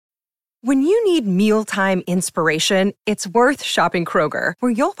When you need mealtime inspiration, it's worth shopping Kroger,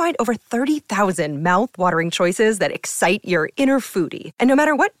 where you'll find over 30,000 mouth-watering choices that excite your inner foodie. And no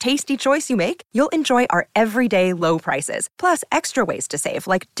matter what tasty choice you make, you'll enjoy our everyday low prices, plus extra ways to save,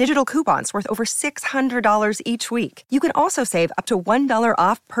 like digital coupons worth over $600 each week. You can also save up to $1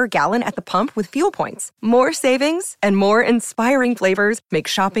 off per gallon at the pump with fuel points. More savings and more inspiring flavors make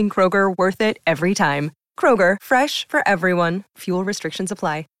shopping Kroger worth it every time. Kroger, fresh for everyone. Fuel restrictions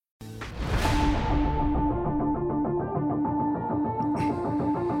apply.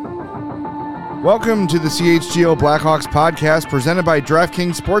 Welcome to the CHGO Blackhawks podcast presented by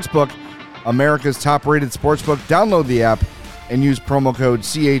DraftKings Sportsbook, America's top-rated sportsbook. Download the app and use promo code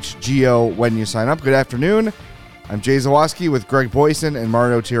CHGO when you sign up. Good afternoon. I'm Jay Zawaski with Greg Boyson and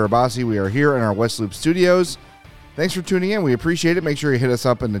Mario Tirabassi. We are here in our West Loop studios. Thanks for tuning in. We appreciate it. Make sure you hit us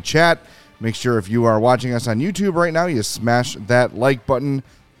up in the chat. Make sure if you are watching us on YouTube right now, you smash that like button.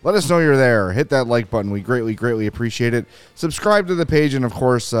 Let us know you're there. Hit that like button. We greatly, greatly appreciate it. Subscribe to the page and, of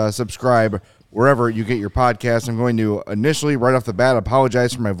course, subscribe wherever you get your podcast. I'm going to initially, right off the bat,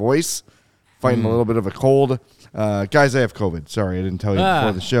 apologize for my voice. Fighting a little bit of a cold. Guys, I have COVID. Sorry, I didn't tell you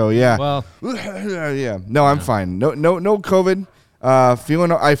before the show. Yeah. Well. Yeah. No, I'm fine. No COVID.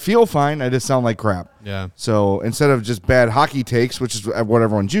 I feel fine. I just sound like crap. Yeah. So instead of just bad hockey takes, which is what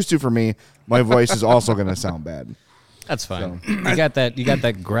everyone's used to for me, my voice is also going to sound bad. That's fine. So. You got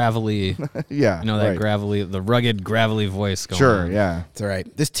that gravelly. Yeah. That gravelly, the rugged gravelly voice going Sure. on. Yeah. It's all right.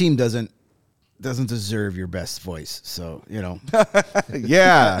 This team doesn't deserve your best voice. So,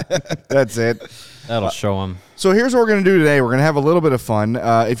 Yeah, that's it. That'll show them. So here's what we're going to do today. We're going to have a little bit of fun.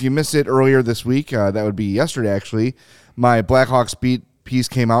 If you missed it earlier this week, that would be yesterday, actually. My Blackhawks Beat piece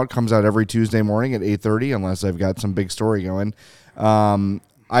comes out every Tuesday morning at 8:30, unless I've got some big story going.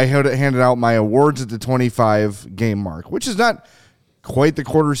 I handed out my awards at the 25 game mark, which is not quite the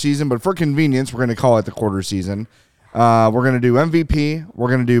quarter season, but for convenience, we're going to call it the quarter season. We're going to do MVP. We're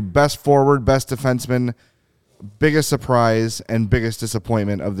going to do best forward, best defenseman, biggest surprise, and biggest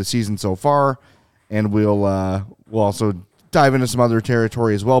disappointment of the season so far. And we'll also dive into some other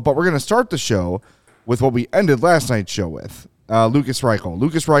territory as well. But we're going to start the show with what we ended last night's show with, Lukas Reichel.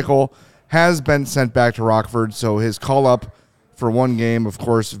 Lukas Reichel has been sent back to Rockford, so his call-up for one game, of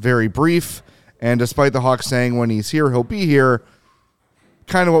course, very brief. And despite the Hawks saying when he's here, he'll be here,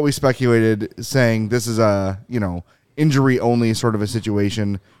 kind of what we speculated, saying this is a, injury-only sort of a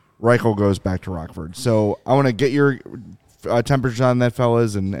situation. Reichel goes back to Rockford. So I want to get your temperature on that,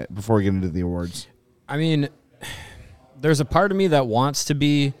 fellas, and before we get into the awards. I mean, there's a part of me that wants to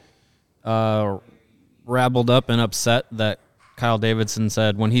be rabbled up and upset that Kyle Davidson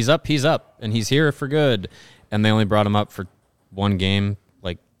said when he's up, and he's here for good. And they only brought him up for one game,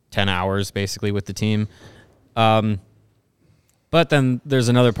 like 10 hours, basically, with the team. But then there's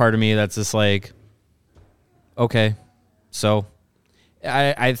another part of me that's just like, okay, so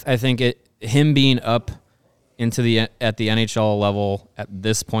I think him being up at the NHL level at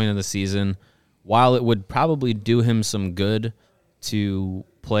this point of the season, while it would probably do him some good to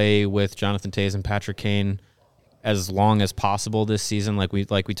play with Jonathan Toews and Patrick Kane as long as possible this season, like we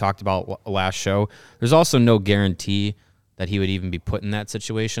talked about last show, there's also no guarantee that he would even be put in that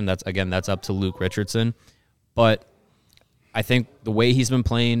situation. That's up to Luke Richardson. But I think the way he's been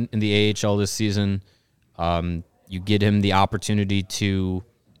playing in the AHL this season, you get him the opportunity to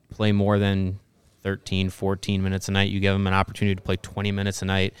play more than 13, 14 minutes a night. You give him an opportunity to play 20 minutes a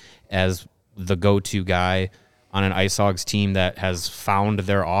night as the go-to guy on an Ice Hogs team that has found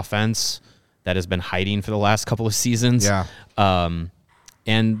their offense that has been hiding for the last couple of seasons. Yeah.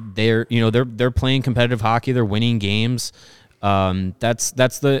 And they're playing competitive hockey. They're winning games. That's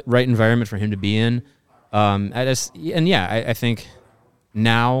the right environment for him to be in. I think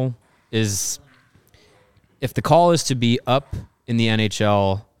now is, if the call is to be up in the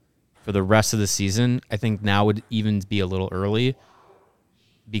NHL for the rest of the season, I think now would even be a little early,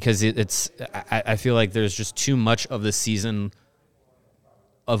 because I feel like there's just too much of the season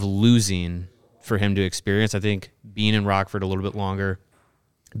of losing for him to experience. I think being in Rockford a little bit longer,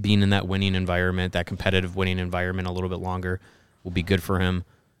 being in that winning environment, that competitive winning environment a little bit longer, will be good for him.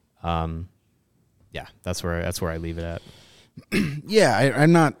 That's where I leave it at. Yeah,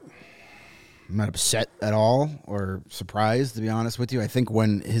 I'm not upset at all or surprised, to be honest with you. I think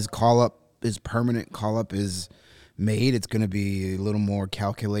when his permanent call-up is made, it's going to be a little more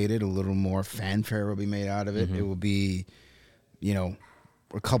calculated, a little more fanfare will be made out of it. Mm-hmm. It will be,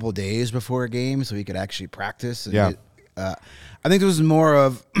 a couple days before a game so he could actually practice. And I think this was more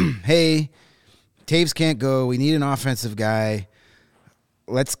of, hey, Toews can't go. We need an offensive guy.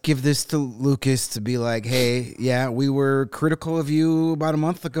 let's give this to Lucas to be like, hey, yeah, we were critical of you about a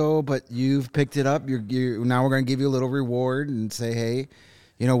month ago, but you've picked it up. You're now we're going to give you a little reward and say, hey,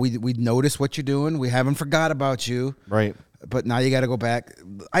 we noticed what you're doing. We haven't forgot about you. Right. But now you got to go back.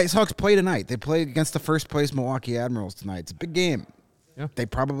 Ice Hawks play tonight. They play against the first place Milwaukee Admirals tonight. It's a big game. Yeah. They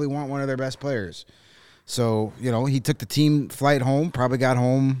probably want one of their best players. So, he took the team flight home, probably got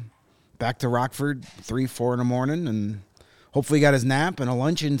home back to Rockford 3-4 in the morning, and hopefully he got his nap and a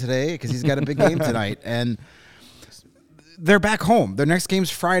luncheon today because he's got a big game tonight. And they're back home. Their next game's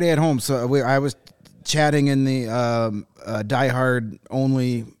Friday at home. So I was chatting in the Die Hard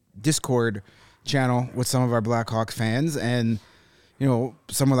only Discord channel with some of our Blackhawks fans, and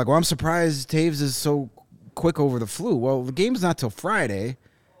someone like, well, I'm surprised Taves is so quick over the flu. Well, the game's not till Friday,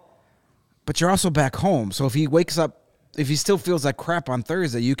 but you're also back home. So if he wakes up, if he still feels like crap on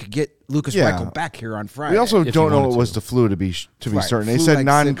Thursday, you could get Lucas Reichel back here on Friday. We also If don't you know wanted it was to. the flu to be Right. certain. They Flu said like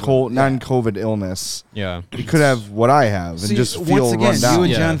non-COVID illness. Yeah. He could have what I have and See, just once feel again, run down. you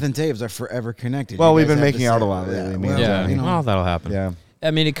and Yeah. Jonathan Taves are forever connected. Well, You we've guys been have making the out a same- lot lately, me and well, Yeah. Johnny. Well, that'll happen. Yeah.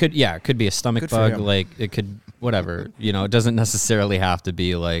 I mean, it could be a stomach Good for bug. him. Like it could, whatever. It doesn't necessarily have to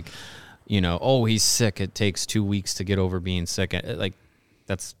be like, oh, he's sick. It takes 2 weeks to get over being sick. Like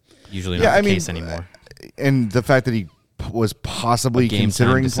that's usually not the case anymore. And the fact that he was possibly A game time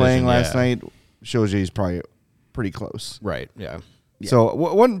considering decision, playing last yeah. night shows you he's probably pretty close. Right. Yeah. So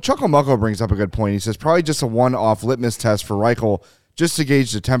when Chuckle Mucko brings up a good point. He says probably just a one-off litmus test for Reichel just to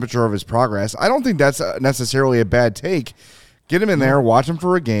gauge the temperature of his progress. I don't think that's necessarily a bad take. Get him in there, watch him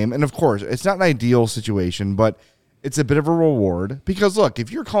for a game, and of course, it's not an ideal situation, but it's a bit of a reward because look,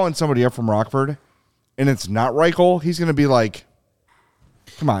 if you're calling somebody up from Rockford and it's not Reichel, he's going to be like,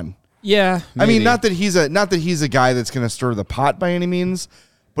 "Come on." Yeah. I mean, maybe. not that he's a guy that's going to stir the pot by any means,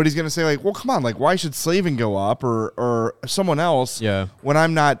 but he's going to say like, "Well, come on, like why should Slavin go up or someone else Yeah. when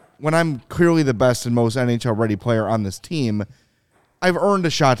I'm clearly the best and most NHL ready player on this team? I've earned a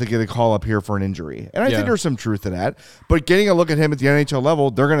shot to get a call up here for an injury." And I Yeah. think there's some truth to that. But getting a look at him at the NHL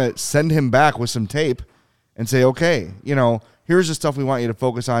level, they're going to send him back with some tape and say, "Okay, here's the stuff we want you to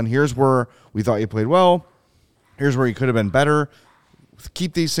focus on. Here's where we thought you played well. Here's where you could have been better.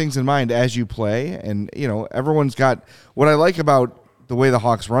 Keep these things in mind as you play." And, everyone's got – what I like about the way the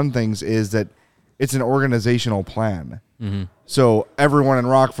Hawks run things is that it's an organizational plan. Mm-hmm. So everyone in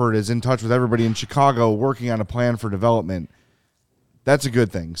Rockford is in touch with everybody in Chicago working on a plan for development. That's a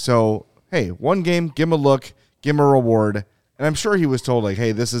good thing. So, hey, one game, give him a look, give him a reward. And I'm sure he was told, like,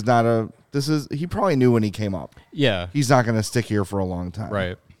 hey, he probably knew when he came up. Yeah. He's not going to stick here for a long time.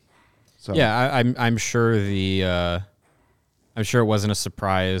 Right. So, Yeah. I'm sure I'm sure it wasn't a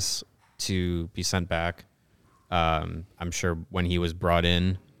surprise to be sent back. I'm sure when he was brought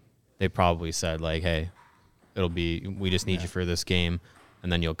in, they probably said like, "Hey, we just need you for this game,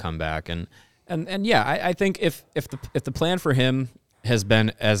 and then you'll come back." And yeah, I think if the plan for him has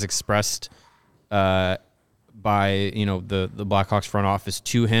been as expressed by the Blackhawks front office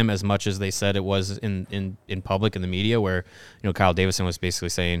to him as much as they said it was in public in the media, where Kyle Davidson was basically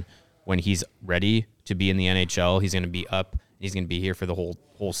saying when he's ready to be in the NHL, he's going to be up. He's going to be here for the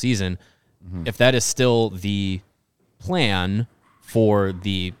whole season. Mm-hmm. If that is still the plan for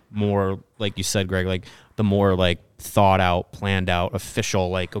the more, like you said, Greg, like the more like thought out, planned out,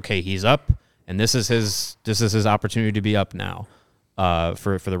 official, like, okay, he's up and this is his opportunity to be up now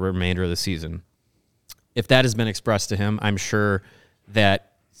for the remainder of the season. If that has been expressed to him, I'm sure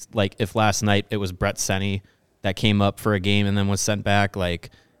that like if last night it was Brett Seney that came up for a game and then was sent back, like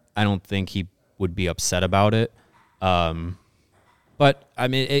I don't think he would be upset about it. But I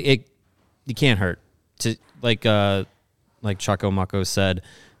mean, it can't hurt to like Chucko Mucko said,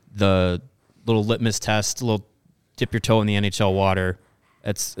 the little litmus test, little dip your toe in the NHL water.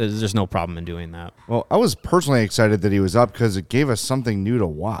 There's no problem in doing that. Well, I was personally excited that he was up because it gave us something new to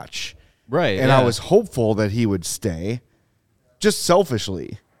watch. Right. And I was hopeful that he would stay, just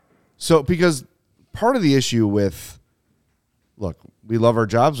selfishly. So, because part of the issue with, look, we love our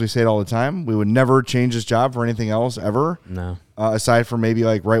jobs. We say it all the time. We would never change this job for anything else ever. No. Aside from maybe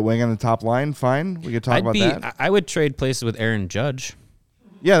like right wing on the top line. Fine. We could talk about that. I would trade places with Aaron Judge.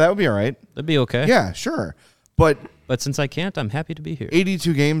 Yeah, that would be all right. That'd be okay. Yeah, sure. But since I can't, I'm happy to be here.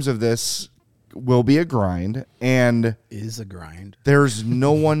 82 games of this will be a grind, and Is a grind. there's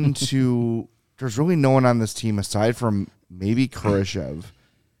no one there's really no one on this team aside from maybe Kurashev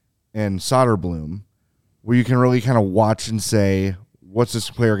and Soderblom where you can really kind of watch and say, what's this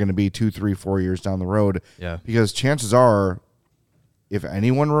player going to be 2, 3, 4 years down the road? Yeah. Because chances are, if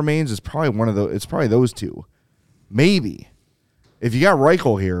anyone remains, it's probably those two. Maybe. If you got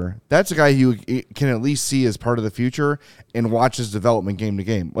Reichel here, that's a guy you can at least see as part of the future and watch his development game to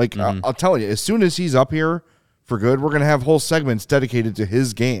game. Like, I'll tell you, as soon as he's up here for good, we're going to have whole segments dedicated to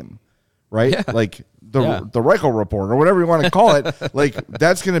his game, right? Yeah. Like the Reichel report or whatever you want to call it. Like,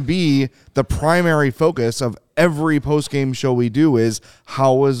 that's going to be the primary focus of every post-game show we do is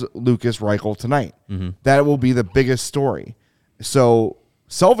how was Lukas Reichel tonight? That will be the biggest story. So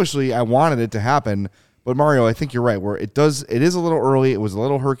selfishly, I wanted it to happen. But Mario, I think you're right. Where it is a little early. It was a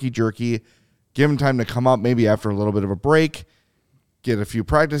little herky-jerky. Give him time to come up maybe after a little bit of a break, get a few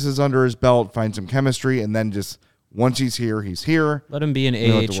practices under his belt, find some chemistry, and then just once he's here, he's here. Let him be an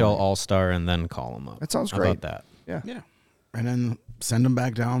AHL All-Star and then call him up. That sounds How great. about that? Yeah. And then send him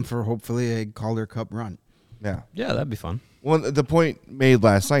back down for hopefully a Calder Cup run. Yeah. Yeah, that'd be fun. Well, the point made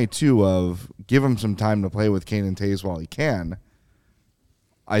last night, too, of give him some time to play with Kane and Toews while he can,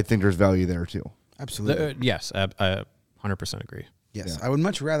 I think there's value there, too. Absolutely. Yes, I 100% agree. Yes, I would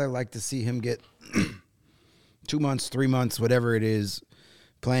much rather like to see him get 2 months, 3 months, whatever it is,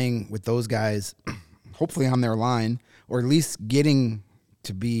 playing with those guys, hopefully on their line, or at least getting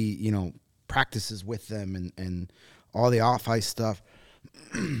to be, practices with them and all the off-ice stuff.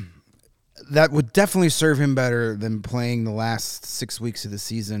 That would definitely serve him better than playing the last 6 weeks of the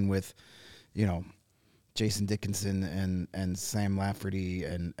season with, Jason Dickinson and Sam Lafferty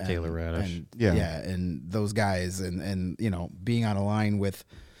and Taylor Radish. And those guys and being on a line with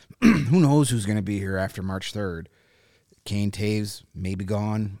who knows who's going to be here after March 3rd. Kane Toews maybe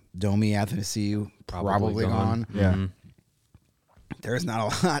gone. Domi Athanasiou probably gone. Yeah. There's not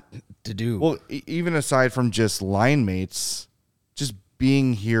a lot to do. Well, even aside from just line mates, just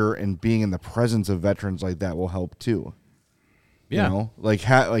being here and being in the presence of veterans like that will help too. Yeah.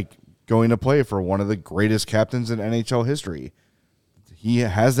 Like going to play for one of the greatest captains in NHL history. He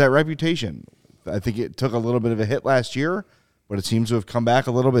has that reputation. I think it took a little bit of a hit last year, but it seems to have come back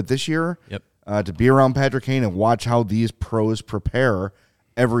a little bit this year. Yep. To be around Patrick Kane and watch how these pros prepare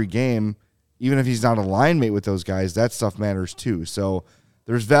every game, even if he's not a line mate with those guys, that stuff matters too. So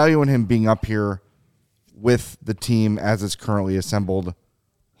there's value in him being up here with the team as it's currently assembled,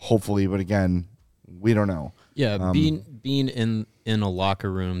 hopefully. But again, we don't know. Yeah, being in a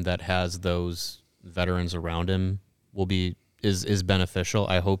locker room that has those veterans around him is beneficial.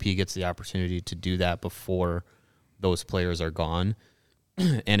 I hope he gets the opportunity to do that before those players are gone.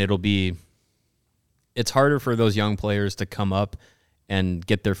 And it's harder for those young players to come up and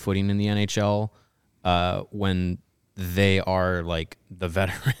get their footing in the NHL when they are like the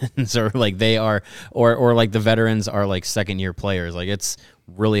veterans or like they are or like the veterans are like second year players. Like it's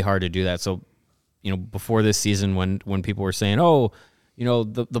really hard to do that. So before this season when people were saying, the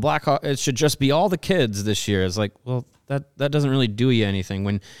Blackhawks, it should just be all the kids this year. It's like, well, that doesn't really do you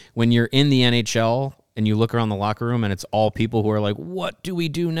anything. When you're in the NHL and you look around the locker room and it's all people who are like, what do we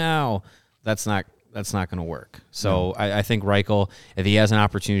do now? That's not going to work. So I think Reichel, if he has an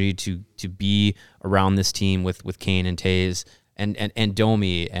opportunity to be around this team with Kane and Toews and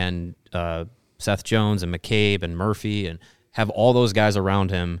Domi and Seth Jones and McCabe and Murphy and have all those guys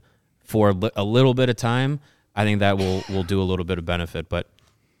around him for a little bit of time, I think that will do a little bit of benefit. But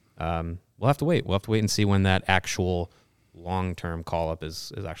we'll have to wait. We'll have to wait and see when that actual long-term call-up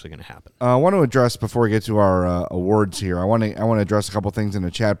is actually going to happen. I want to address, before we get to our awards here, I want to address a couple things in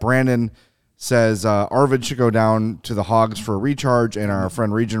the chat. Brandon says Arvid should go down to the Hogs for a recharge, and our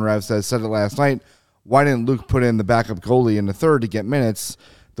friend Region Rev said it last night, why didn't Luke put in the backup goalie in the third to get minutes?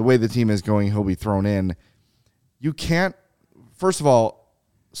 The way the team is going, he'll be thrown in. You can't, first of all,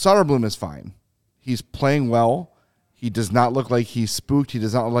 Soderblom is fine. He's playing well. He does not look like he's spooked. He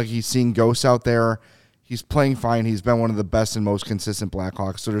does not look like he's seeing ghosts out there. He's playing fine. He's been one of the best and most consistent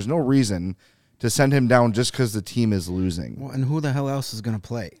Blackhawks, so there's no reason to send him down just because the team is losing. Well, and who the hell else is going to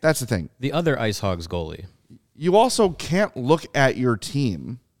play? That's the thing. The other Ice Hogs goalie. You also can't look at your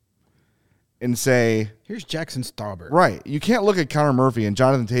team and say, here's Jackson Stauber. Right. You can't look at Connor Murphy and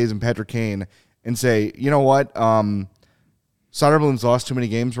Jonathan Toews and Patrick Kane and say, you know what, Soderblom's lost too many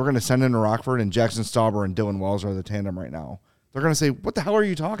games. We're going to send him to Rockford, and Jackson Stauber and Dylan Wells are the tandem right now. They're going to say, what the hell are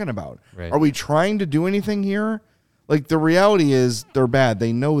you talking about? Right. Are we trying to do anything here? Like, the reality is they're bad.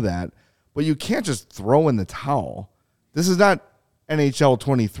 They know that. But you can't just throw in the towel. This is not NHL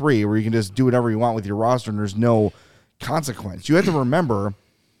 23 where you can just do whatever you want with your roster and there's no consequence. You have to remember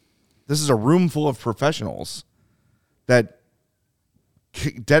this is a room full of professionals that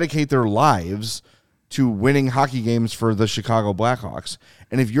dedicate their lives to winning hockey games for the Chicago Blackhawks.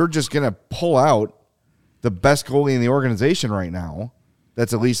 And if you're just going to pull out the best goalie in the organization right now,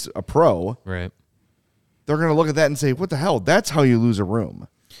 that's at least a pro, Right. they're going to look at that and say, what the hell? That's how you lose a room.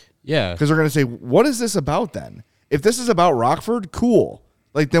 Yeah. Because they're going to say, what is this about then? If this is about Rockford, cool.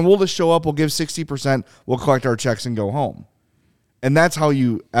 Like, then we'll just show up, we'll give 60%, we'll collect our checks and go home. And that's how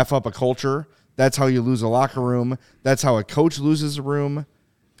you F up a culture. That's how you lose a locker room. That's how a coach loses a room.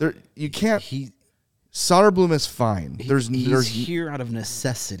 You can't. Soderblom is fine. There's here out of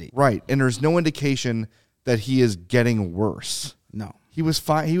necessity. Right. And there's no indication that he is getting worse. No. He was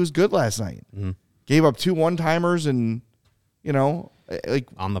fine. He was good last night. Mm-hmm. Gave up 2 one-timers and, like,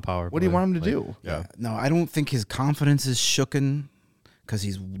 on the power. What do you want him to do? Yeah. No, I don't think his confidence is shooken because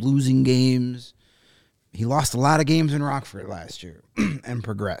he's losing games. He lost a lot of games in Rockford last year and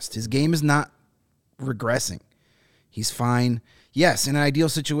progressed. His game is not regressing. He's fine. Yes, in an ideal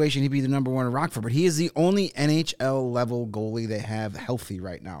situation, he'd be the number 1 in Rockford, but he is the only NHL-level goalie they have healthy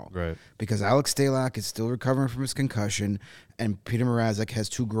right now. Right. Because Alex Stalock is still recovering from his concussion, and Peter Mrazek has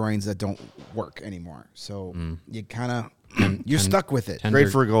 2 groins that don't work anymore. So you kind of you're stuck with it. Great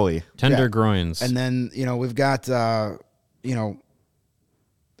for a goalie. Tender groins. And then, we've got, a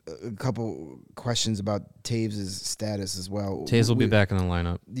couple questions about Taves' status as well. Taves will be back in the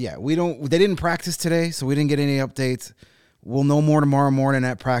lineup. Yeah, they didn't practice today, so we didn't get any updates. We'll know more tomorrow morning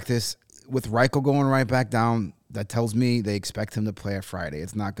at practice. With Reichel going right back down, that tells me they expect him to play a Friday.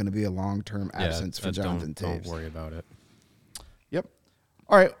 It's not going to be a long-term absence for Jonathan Taves. Don't worry about it. Yep.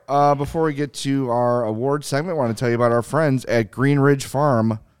 All right. Before we get to our award segment, I want to tell you about our friends at Green Ridge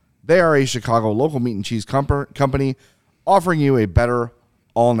Farm. They are a Chicago local meat and cheese company offering you a better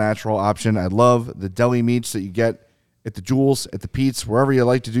all-natural option. I love the deli meats that you get at the Jewels, at the Pete's, wherever you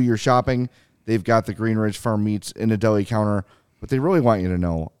like to do your shopping. They've got the Green Ridge Farm meats in a deli counter, but they really want you to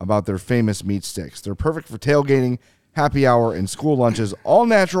know about their famous meat sticks. They're perfect for tailgating, happy hour, and school lunches. All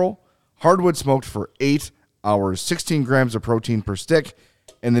natural, hardwood smoked for 8 hours, 16 grams of protein per stick,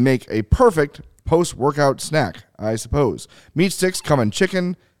 and they make a perfect post-workout snack, I suppose. Meat sticks come in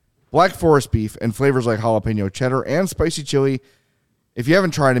chicken, black forest beef, and flavors like jalapeno cheddar and spicy chili. If you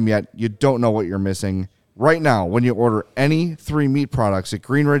haven't tried them yet, you don't know what you're missing. Right now, when you order any 3 meat products at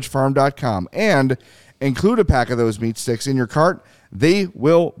greenridgefarm.com and include a pack of those meat sticks in your cart, they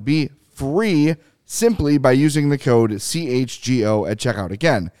will be free simply by using the code CHGO at checkout.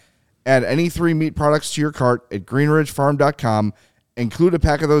 Again, add any 3 meat products to your cart at greenridgefarm.com, include a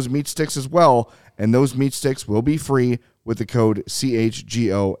pack of those meat sticks as well, and those meat sticks will be free with the code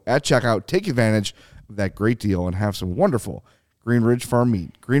CHGO at checkout. Take advantage of that great deal and have some wonderful Green Ridge Farm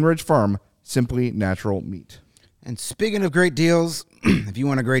meat. Green Ridge Farm, simply natural meat. And speaking of great deals, if you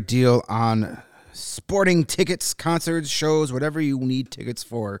want a great deal on sporting tickets, concerts, shows, whatever you need tickets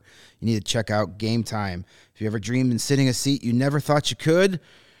for, you need to check out Game Time. If you ever dreamed of sitting a seat you never thought you could,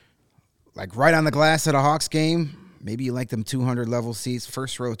 like right on the glass at a Hawks game, maybe you like them 200 level seats,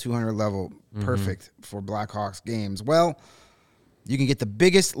 first row 200 level, perfect for Blackhawks games. Well, you can get the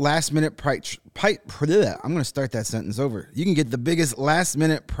biggest last-minute price. I'm going to start that sentence over. You can get the biggest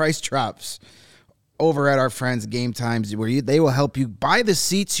last-minute price drops over at our friends Game Times, where they will help you buy the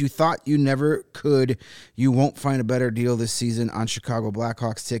seats you thought you never could. You won't find a better deal this season on Chicago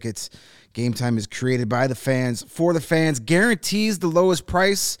Blackhawks tickets. Game Time is created by the fans, for the fans, guarantees the lowest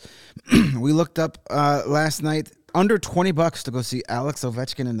price. We looked up last night. Under $20 to go see Alex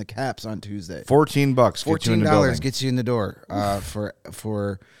Ovechkin and the Caps on Tuesday. $14. $14 gets you in the door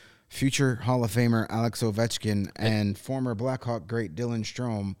for future Hall of Famer Alex Ovechkin and former Blackhawk great Dylan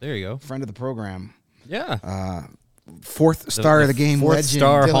Strome. There you go. Friend of the program. Yeah. Fourth star of the game fourth legend,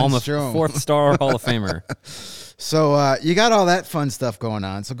 star Dylan Strome. Fourth star Hall of Famer. So you got all that fun stuff going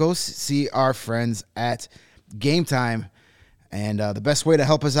on. So go see our friends at Game Time. And the best way to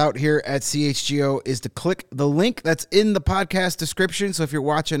help us out here at CHGO is to click the link that's in the podcast description. So if you're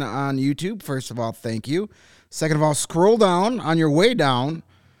watching on YouTube, first of all, thank you. Second of all, scroll down on your way down.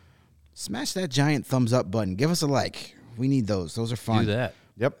 Smash that giant thumbs up button. Give us a like. We need those. Those are fun. Do that.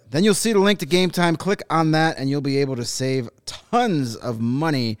 Yep. Then you'll see the link to Game Time. Click on that, and you'll be able to save tons of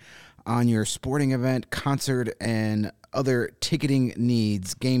money on your sporting event, concert, and other ticketing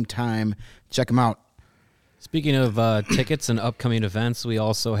needs. Game Time. Check them out. Speaking of tickets and upcoming events, we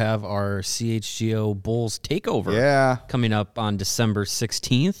also have our CHGO Bulls Takeover coming up on December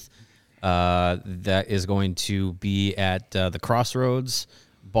 16th. That is going to be at the Crossroads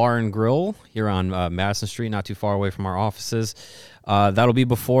Bar and Grill here on Madison Street, not too far away from our offices. That'll be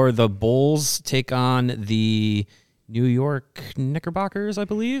before the Bulls take on the New York Knickerbockers, I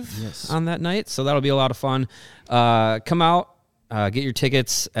believe, on that night. So that'll be a lot of fun. Come out. Get your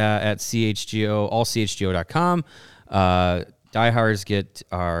tickets at CHGO, allchgo.com. Diehards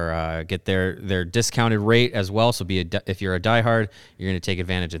get their discounted rate as well. So if you're a diehard, you're going to take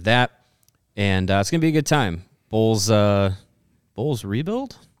advantage of that, and it's going to be a good time. Bulls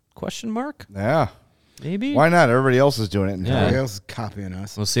rebuild? ? Yeah. Maybe. Why not? Everybody else is doing it. In Yeah. town. Everybody else is copying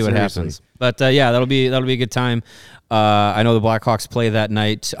us. We'll see what Seriously. happens. But that'll be a good time. I know the Blackhawks play that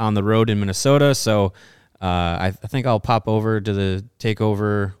night on the road in Minnesota, so I think I'll pop over to the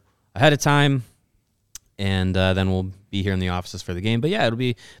takeover ahead of time, and then we'll be here in the offices for the game. But yeah, it'll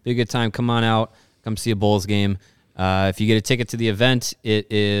be a good time. Come on out, come see a Bulls game. If you get a ticket to the event,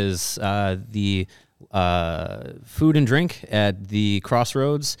 it is the food and drink at the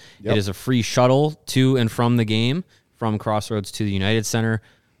Crossroads. Yep. It is a free shuttle to and from the game from Crossroads to the United Center.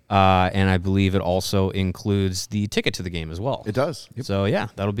 And I believe it also includes the ticket to the game as well. It does. So, yeah,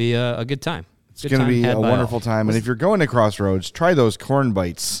 that'll be a good time. It's going to be a wonderful time. And if you're going to Crossroads, try those corn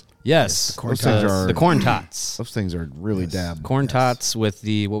bites. Yes. Corn tots are- the corn tots. Those things are really dab. Corn tots with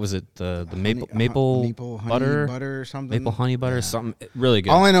the, what was it? The maple honey butter? butter or something. Maple honey butter, something really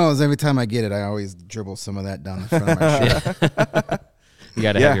good. All I know is every time I get it, I always dribble some of that down the front of my shirt. You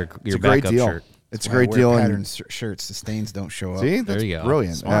got to Yeah, have your it's a great backup deal. shirt. It's a Why I great wear deal. patterned And shirts, the stains don't show up. see, that's you go.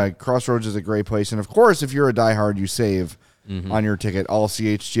 brilliant. Smart. Crossroads is a great place. And of course, if you're a diehard, you save on your ticket,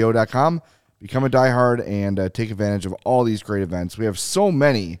 allchgo.com. Become a diehard and take advantage of all these great events. We have so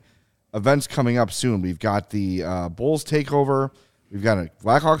many events coming up soon. We've got the Bulls takeover. We've got a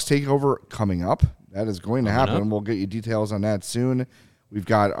Blackhawks takeover coming up. That is going to happen. up. We'll get you details on that soon. We've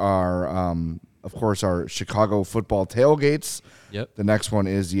got our, of course, our Chicago football tailgates. Yep. The next one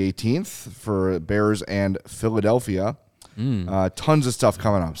is the 18th for Bears and Philadelphia. Tons of stuff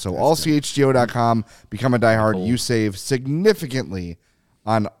coming up. So allchgo.com, become a diehard. Cool. You save significantly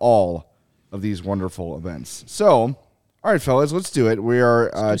on all of these wonderful events. So, all right, fellas, let's do it. We are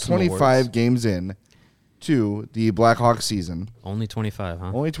do some 25 awards. games in to the Blackhawks season. Only 25,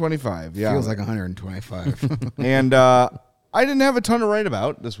 huh? Only 25, yeah. Feels like 125. And I didn't have a ton to write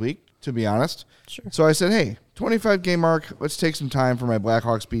about this week, to be honest. Sure. So I said, hey, 25 game mark, let's take some time for my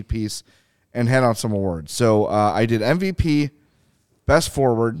Blackhawks beat piece and head on some awards. So I did MVP, best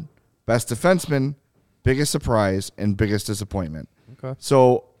forward, best defenseman, biggest surprise, and biggest disappointment. Okay.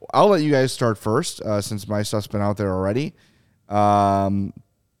 So I'll let you guys start first since my stuff's been out there already. Mario,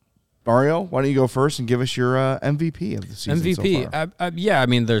 why don't you go first and give us your MVP of the season so MVP. far? Yeah, I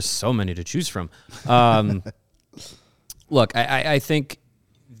mean, there's so many to choose from. Look, I think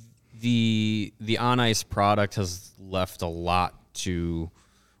the on ice product has left a lot to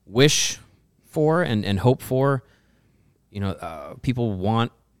wish for and hope for. You know, people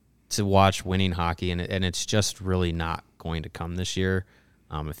want to watch winning hockey, and it's just really not going to come this year.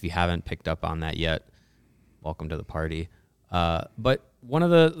 If you haven't picked up on that yet, welcome to the party. But one of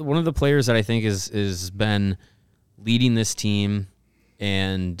the players that I think is been leading this team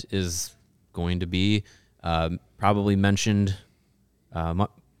and is going to be probably mentioned a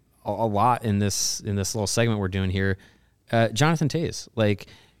lot in this little segment we're doing here, Jonathan Toews. Like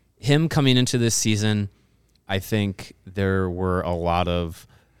him coming into this season, I think there were a lot of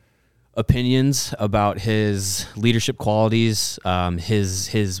opinions about his leadership qualities,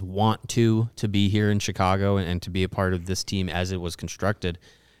 his want to be here in Chicago and to be a part of this team as it was constructed.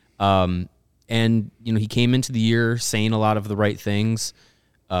 And you know, he came into the year saying a lot of the right things,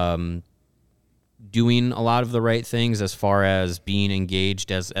 doing a lot of the right things as far as being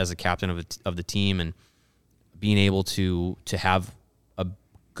engaged as a captain of the team and being able to have a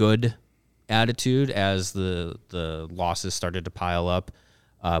good attitude as the losses started to pile up.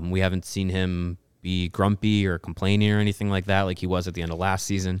 We haven't seen him be grumpy or complaining or anything like that, like he was at the end of last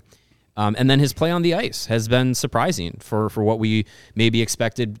season. And then his play on the ice has been surprising for what we maybe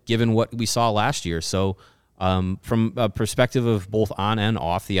expected, given what we saw last year. So from a perspective of both on and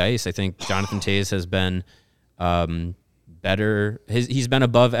off the ice, I think Jonathan Toews has been better. He's been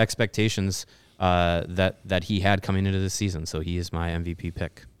above expectations that he had coming into this season. So he is my MVP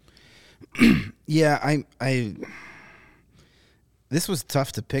pick. Yeah, I this was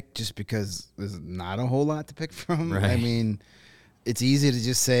tough to pick just because there's not a whole lot to pick from. Right. I mean, it's easy to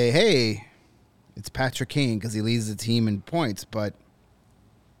just say, hey, it's Patrick Kane because he leads the team in points, but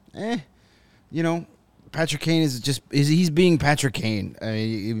you know, Patrick Kane he's being Patrick Kane. I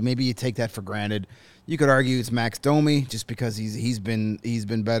mean, maybe you take that for granted. You could argue it's Max Domi just because he's been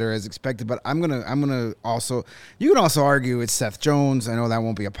better as expected, but I'm gonna also, you can also argue it's Seth Jones. I know that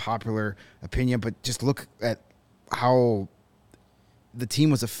won't be a popular opinion, but just look at how the team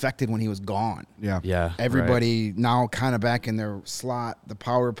was affected when he was gone. Yeah. Everybody now kind of back in their slot. The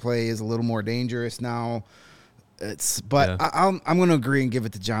power play is a little more dangerous now. I'm going to agree and give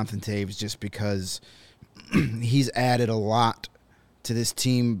it to Jonathan Toews just because he's added a lot to this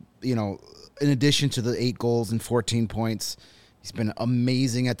team. You know, in addition to the 8 goals and 14 points, he's been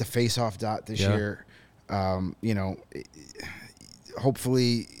amazing at the faceoff dot this year. You know,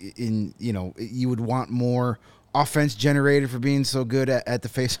 hopefully, you would want more offense generated for being so good at the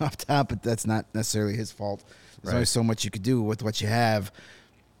face-off top, but that's not necessarily his fault. There's only so much you could do with what you have.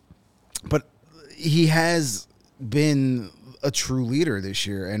 But he has been a true leader this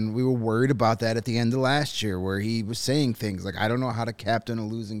year, and we were worried about that at the end of last year, where he was saying things like, I don't know how to captain a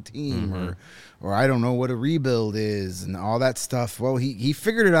losing team, or I don't know what a rebuild is, and all that stuff. Well, he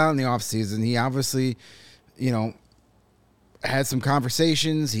figured it out in the offseason. He obviously, had some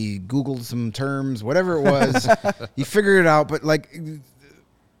conversations. He Googled some terms, whatever it was. He figured it out. But like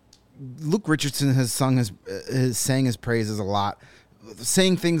Luke Richardson has sang his praises a lot,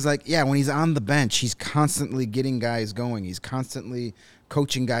 saying things like, when he's on the bench, he's constantly getting guys going. He's constantly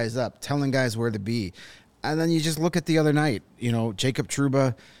coaching guys up, telling guys where to be. And then you just look at the other night, Jacob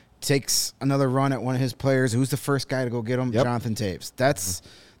Trouba takes another run at one of his players. Who's the first guy to go get him? Yep. Jonathan Taves. That's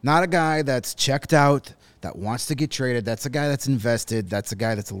not a guy that's checked out, that wants to get traded. That's a guy that's invested. That's a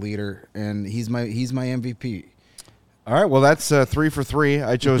guy that's a leader, and he's my MVP. All right, well, that's 3 for 3.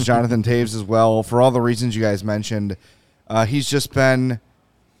 I chose Jonathan Taves as well for all the reasons you guys mentioned. He's just been,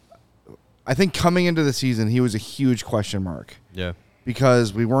 I think coming into the season, he was a huge question mark. Yeah.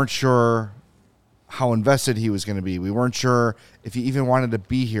 Because we weren't sure how invested he was going to be. We weren't sure if he even wanted to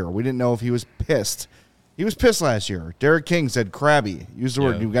be here. We didn't know if he was pissed. He was pissed last year. Derek King said crabby. Use the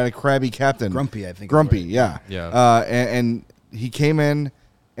word. You got a crabby captain. Grumpy, I think. Grumpy, yeah. Yeah. And he came in,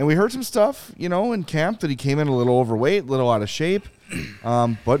 and we heard some stuff, in camp that he came in a little overweight, a little out of shape.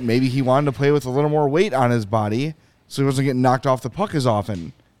 But maybe he wanted to play with a little more weight on his body so he wasn't getting knocked off the puck as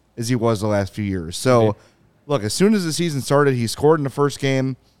often as he was the last few years. So, look, as soon as the season started, he scored in the first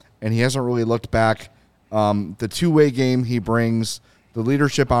game, and he hasn't really looked back. The two-way game he brings, the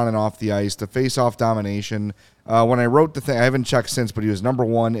leadership on and off the ice, the face-off domination. When I wrote the thing, I haven't checked since, but he was number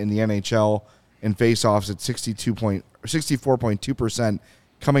 1 in the NHL in face-offs at 64.2%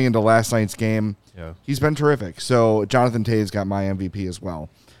 coming into last night's game. Yeah. He's been terrific. So Jonathan Taves got my MVP as well.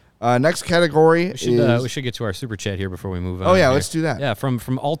 Next category we should get to our super chat here before we move on. Oh, yeah, here. let's do that. Yeah,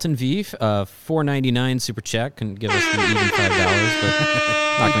 from Alton V, $4.99 super chat. Can give us the even $5,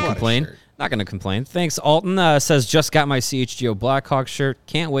 but not going to complain. Not going to complain. Thanks, Alton. Says, just got my CHGO Blackhawks shirt.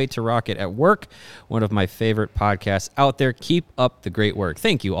 Can't wait to rock it at work. One of my favorite podcasts out there. Keep up the great work.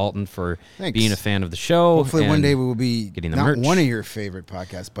 Thank you, Alton, for being a fan of the show. Hopefully one day we will be getting the not merch. One of your favorite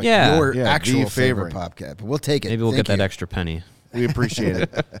podcasts, but your actual favorite podcast. But we'll take it. Maybe we'll get that extra penny. We appreciate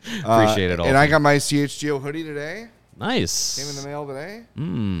it. Appreciate it all. And I got my CHGO hoodie today. Nice. Came in the mail today.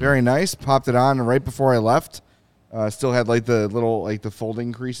 Very nice. Popped it on right before I left. Still had the little the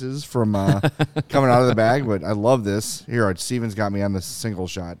folding creases from coming out of the bag, but I love this. Here, Steven's got me on the single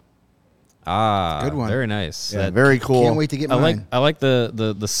shot. Good one. Very nice. Yeah, very cool. Can't wait to get mine. I like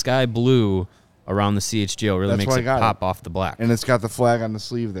the sky blue around the CHGO. Really makes it pop off the black. And it's got the flag on the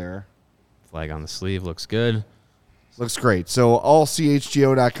sleeve there. Flag on the sleeve looks good. Looks great. So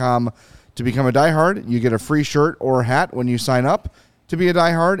allchgo.com to become a diehard. You get a free shirt or hat when you sign up to be a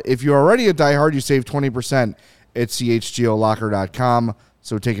diehard. If you're already a diehard, you save 20% at chgolocker.com.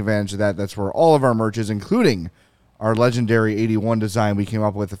 So take advantage of that. That's where all of our merch is, including our legendary 81 design we came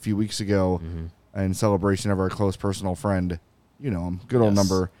up with a few weeks ago in celebration of our close personal friend. You know him. Good old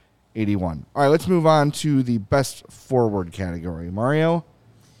number 81. All right, let's move on to the best forward category. Mario,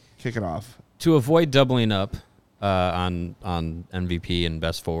 kick it off. To avoid doubling up on MVP and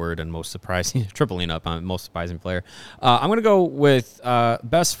best forward and most surprising, tripling up on most surprising player, I'm going to go with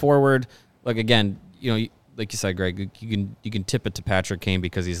best forward. Like, again, like you said, Greg, you can tip it to Patrick Kane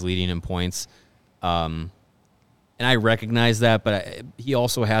because he's leading in points, and I recognize that, but he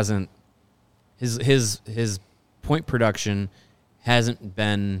also hasn't his point production hasn't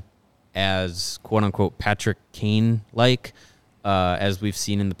been as quote unquote Patrick Kane like as we've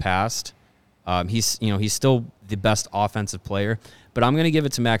seen in the past. He's still the best offensive player, but I'm going to give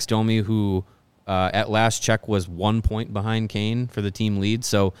it to Max Domi, who at last check was 1 point behind Kane for the team lead.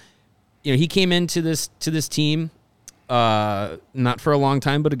 So, he came into this team not for a long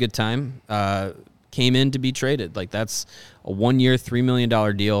time, but a good time. Came in to be traded. Like, that's a 1 year, $3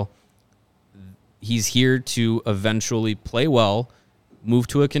 million deal. He's here to eventually play well, move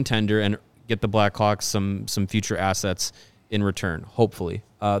to a contender, and get the Blackhawks some future assets in return, hopefully.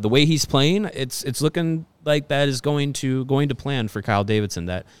 The way he's playing, it's looking like that is going to plan for Kyle Davidson.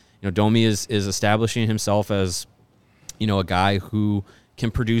 That Domi is establishing himself as a guy who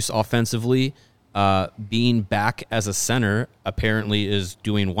can produce offensively. Being back as a center apparently is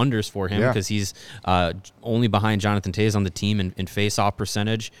doing wonders for him because he's only behind Jonathan Taves on the team in face-off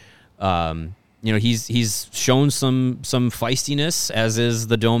percentage. He's shown some feistiness, as is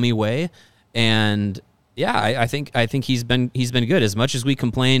the Domi way, and Yeah, I think he's been good. As much as we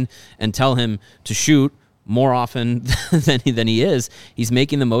complain and tell him to shoot more often than he is, he's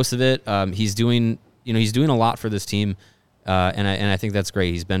making the most of it. He's doing a lot for this team, and I think that's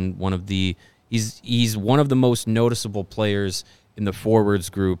great. He's been one of the most noticeable players in the forwards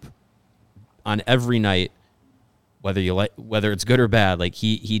group on every night, whether it's good or bad. Like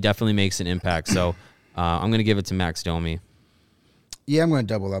he definitely makes an impact. So I'm going to give it to Max Domi. Yeah, I'm going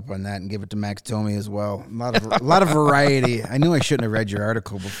to double up on that and give it to Max Domi as well. A lot of variety. I knew I shouldn't have read your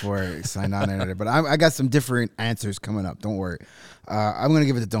article before I signed on it, but I got some different answers coming up. Don't worry. I'm going to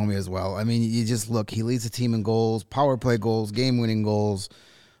give it to Domi as well. I mean, you just look. He leads the team in goals, power play goals, game-winning goals.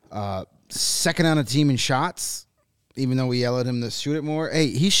 Second on a team in shots, even though we yell at him to shoot it more. Hey,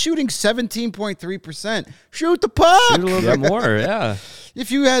 he's shooting 17.3%. Shoot the puck! Shoot a little bit more, yeah.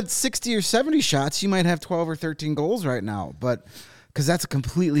 If you had 60 or 70 shots, you might have 12 or 13 goals right now. But because that's a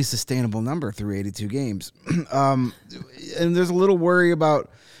completely sustainable number through 82 games. And there's a little worry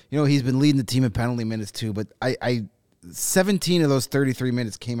about, he's been leading the team in penalty minutes too, but 17 of those 33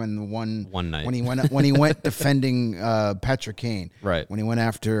 minutes came in the one night when he went defending Patrick Kane. Right. When he went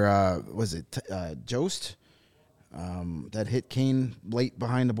after Jost that hit Kane late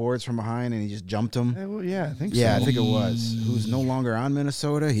behind the boards from behind, and he just jumped him. I think so. Yeah, I think it was. Who's no longer on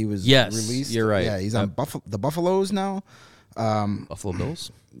Minnesota. He was released. You're right. Yeah, he's on the Buffaloes now. Buffalo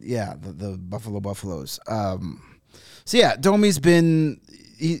Bills? Yeah, the Buffaloes. So, yeah, Domi's been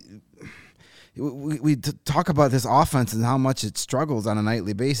we talk about this offense and how much it struggles on a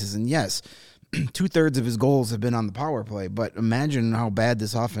nightly basis. And, yes, 2/3 of his goals have been on the power play. But imagine how bad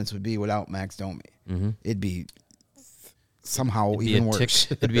this offense would be without Max Domi. Mm-hmm. It'd be somehow even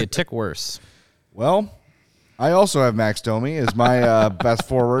worse. It'd be a tick worse. Well, I also have Max Domi as my best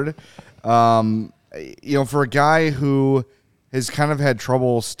forward. For a guy who has kind of had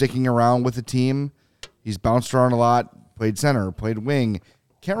trouble sticking around with the team, he's bounced around a lot, played center, played wing,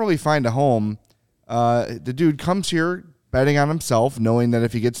 can't really find a home. The dude comes here betting on himself, knowing that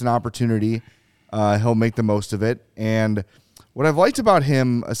if he gets an opportunity, he'll make the most of it. And what I've liked about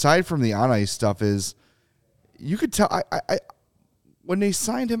him, aside from the on-ice stuff, is you could tell I when they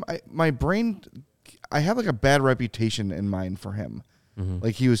signed him, I had like a bad reputation in mind for him. Mm-hmm.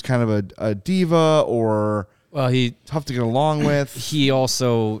 Like he was kind of a diva or tough to get along with. He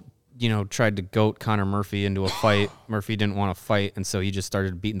also, tried to goat Connor Murphy into a fight. Murphy didn't want to fight, and so he just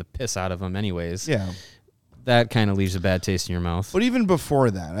started beating the piss out of him anyways. Yeah. That kind of leaves a bad taste in your mouth. But even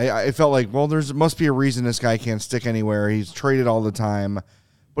before that, I felt like, well, there must be a reason this guy can't stick anywhere. He's traded all the time.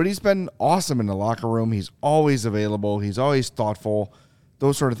 But he's been awesome in the locker room. He's always available. He's always thoughtful,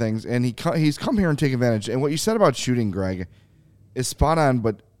 those sort of things. And he's come here and taken advantage. And what you said about shooting, Greg, is spot on.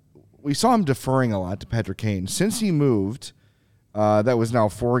 But we saw him deferring a lot to Patrick Kane. Since he moved, that was now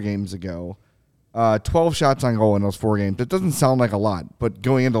 4 games ago, 12 shots on goal in those 4 games. That doesn't sound like a lot. But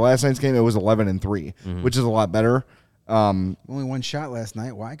going into last night's game, it was 11-3, which is a lot better. Only 1 shot last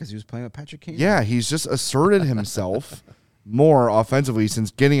night. Why? Because he was playing with Patrick Kane. Yeah, he's just asserted himself more offensively since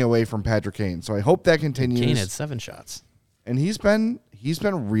getting away from Patrick Kane. So I hope that continues. Kane had 7 shots. And he's been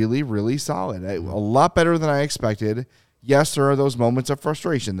really, really solid. A lot better than I expected. Yes, there are those moments of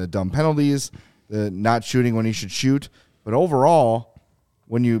frustration, the dumb penalties, the not shooting when he should shoot. But overall,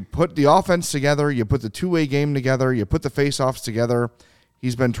 when you put the offense together, you put the two-way game together, you put the face-offs together,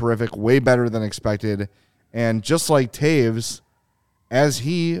 he's been terrific, way better than expected. And just like Taves, as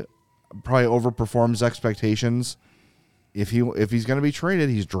he probably overperforms expectations, if he's going to be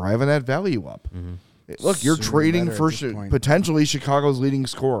traded, he's driving that value up. Mm-hmm. Look, you're trading for potentially Chicago's leading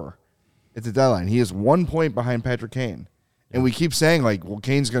scorer at the deadline. He is 1 point behind Patrick Kane. Yeah. And we keep saying,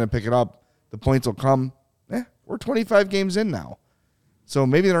 Kane's going to pick it up. The points will come. We're 25 games in now. So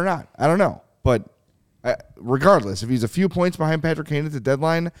maybe they're not. I don't know. But regardless, if he's a few points behind Patrick Kane at the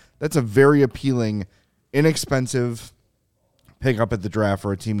deadline, that's a very appealing, inexpensive pick up at the draft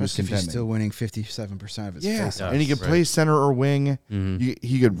for a team who's contending. He's still winning 57% of his face-offs. And he could play center or wing. Mm-hmm.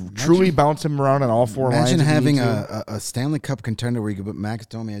 He could truly bounce him around on all 4 lines. Imagine having a Stanley Cup contender where you could put Max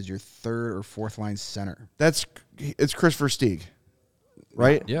Domi as your 3rd or 4th line center. It's Chris Versteeg,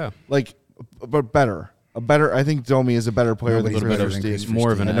 right? Yeah. But better. I think Domi is a better player than Chris Versteeg.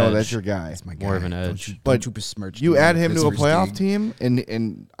 More of an edge. I know that's your guy. That's my guy. More of an edge. But you add him to a playoff team,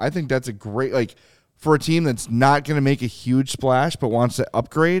 and I think that's a great for a team that's not going to make a huge splash but wants to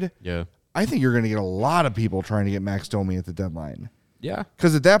upgrade. Yeah. I think you're going to get a lot of people trying to get Max Domi at the deadline. Yeah.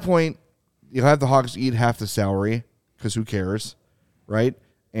 Because at that point, you'll have the Hawks eat half the salary, because who cares, right?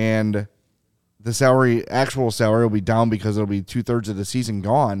 And the actual salary will be down because it'll be 2/3 of the season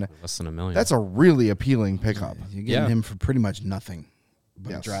gone. Less than $1 million. That's a really appealing pickup. You're getting him for pretty much nothing.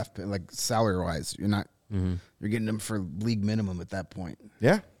 But draft pick, salary-wise, you're not You're getting him for league minimum at that point.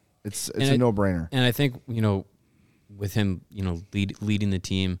 Yeah, it's a no-brainer. And I think, with him, leading the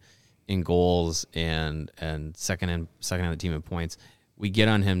team in goals and second on the team in points, we get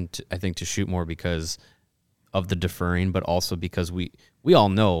on him to shoot more because of the deferring, but also because we all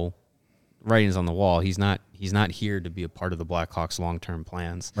know writing's on the wall. He's not here to be a part of the Blackhawks' long-term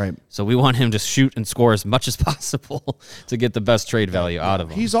plans. Right. So we want him to shoot and score as much as possible to get the best trade value out of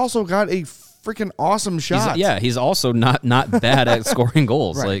him. He's also got a freaking awesome shot. He's also not bad at scoring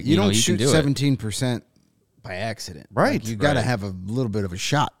goals. Right. Like you don't he shoot can do 17% by accident. Right. Like, you got to Right. have a little bit of a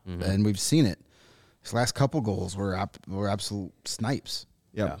shot, and we've seen it. His last couple goals were absolute snipes.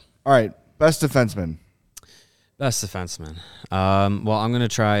 Yep. Yeah. All right, best defenseman. Best defenseman. Well, I'm gonna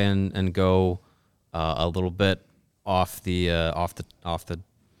try and go a little bit off the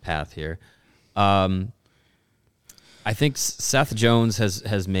path here. I think Seth Jones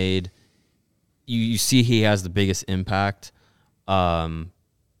has made. You see he has the biggest impact, because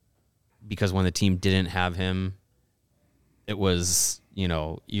when the team didn't have him, it was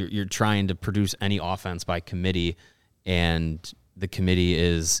you're trying to produce any offense by committee, and the committee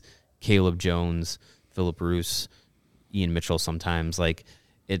is Caleb Jones, Philip Roos, Ian Mitchell. Sometimes like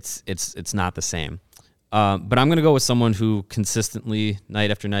it's not the same. But I'm going to go with someone who consistently,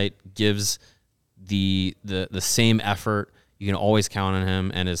 night after night, gives the same effort. You can always count on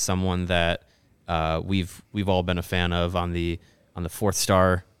him, and is someone that we've all been a fan of on the fourth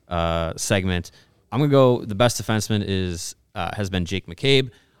star segment. I'm going to go. The best defenseman has been Jake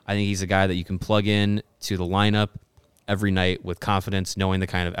McCabe. I think he's a guy that you can plug in to the lineup every night with confidence, knowing the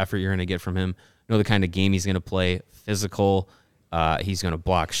kind of effort you're going to get from him, know the kind of game he's going to play, physical. He's going to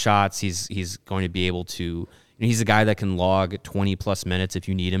block shots. He's going to be able to. He's a guy that can log 20+ minutes if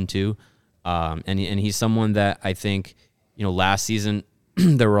you need him to, and he's someone that I think last season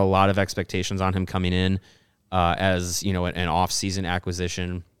there were a lot of expectations on him coming in as an off-season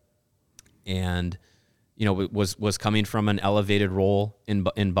acquisition, and was coming from an elevated role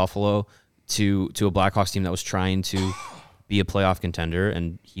in Buffalo to a Blackhawks team that was trying to be a playoff contender,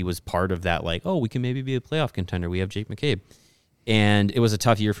 and he was part of that. Like, oh, we can maybe be a playoff contender. We have Jake McCabe. And it was a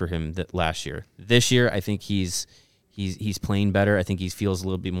tough year for him last year. This year, I think he's playing better. I think he feels a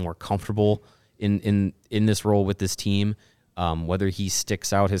little bit more comfortable in this role with this team. Whether he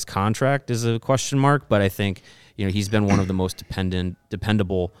sticks out his contract is a question mark, but I think he's been one of the most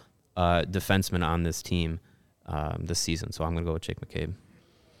dependable defensemen on this team this season. So I'm going to go with Jake McCabe.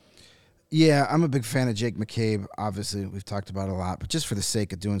 Yeah, I'm a big fan of Jake McCabe. Obviously, we've talked about it a lot, but just for the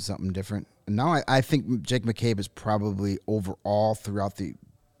sake of doing something different. And now I think Jake McCabe is probably overall throughout the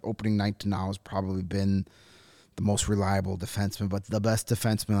opening night to now has probably been the most reliable defenseman. But the best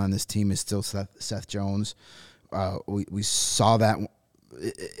defenseman on this team is still Seth Jones. We saw that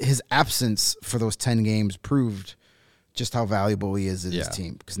his absence for those 10 games proved just how valuable he is in this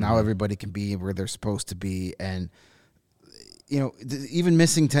team, because now everybody can be where they're supposed to be. And even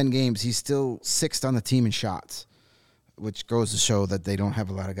missing 10 games, he's still sixth on the team in shots, which goes to show that they don't have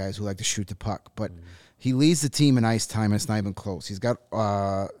a lot of guys who like to shoot the puck. But he leads the team in ice time, and it's not even close. He's got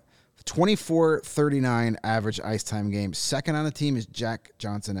 24-39 average ice time games. Second on the team is Jack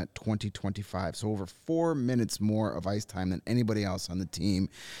Johnson at 20-25, so over 4 minutes more of ice time than anybody else on the team.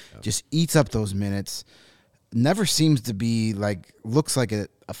 Just eats up those minutes. Never seems to be looks like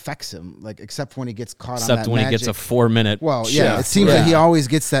it affects him, except when he gets caught on that when magic. He gets a 4 minute Well, shift. yeah, it seems like he always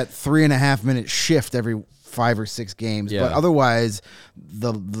gets that 3.5 minute shift every 5 or 6 games. Yeah. But otherwise,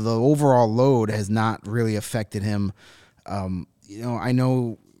 the overall load has not really affected him. I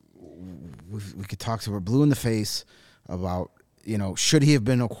know we could talk to we're blue in the face about, should he have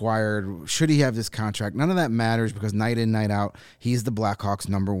been acquired? Should he have this contract? None of that matters, because night in, night out, he's the Blackhawks'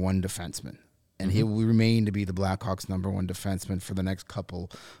 number one defenseman. And he will remain to be the Blackhawks' number one defenseman for the next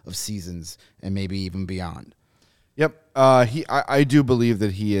couple of seasons and maybe even beyond. Yep. I do believe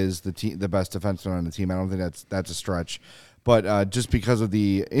that he is the best defenseman on the team. I don't think that's a stretch. But just because of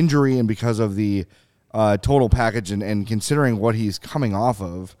the injury and because of the total package and considering what he's coming off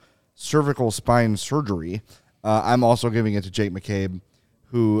of, cervical spine surgery, I'm also giving it to Jake McCabe,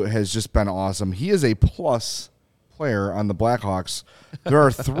 who has just been awesome. He is a plus player on the Blackhawks. There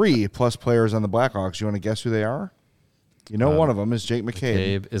are 3 plus players on the Blackhawks. You want to guess who they are? One of them is Jake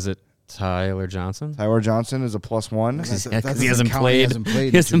McCabe. Is it Tyler Johnson? Tyler Johnson is a +1. Because he hasn't played.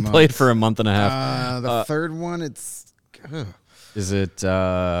 He hasn't played for a month and a half. The third one, it's. Is it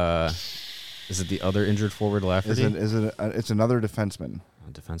the other injured forward, Lafferty? It's another defenseman.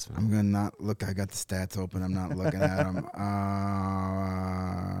 Defenseman. I'm gonna not look. I got the stats open. I'm not looking at them.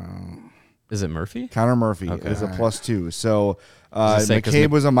 Is it Murphy? Connor Murphy Okay. is a +2. So gonna say, 'cause McCabe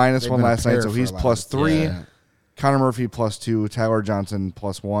was a -1 been a last night, pair so for he's a lot of- +3. yeah. Connor Murphy +2. Tyler Johnson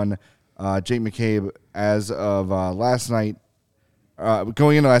 +1. Jake McCabe, as of last night,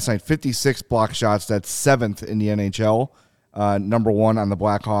 going into last night, 56 block shots. That's 7th in the NHL. Number 1 on the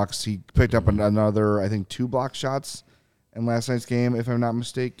Blackhawks. He picked up another, I think, 2 block shots in last night's game, if I'm not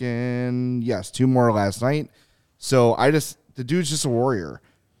mistaken. Yes, 2 more last night. So the dude's just a warrior.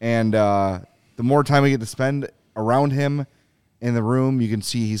 And the more time we get to spend around him in the room, you can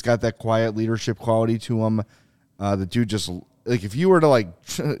see he's got that quiet leadership quality to him. The dude just, like, if you were to, like,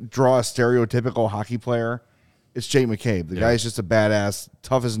 draw a stereotypical hockey player, it's Jake McCabe. The guy's just a badass,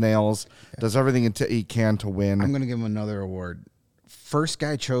 tough as nails, does everything he can to win. I'm going to give him another award. First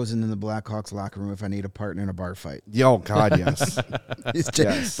guy chosen in the Blackhawks locker room if I need a partner in a bar fight. Oh, God, yes. It's just,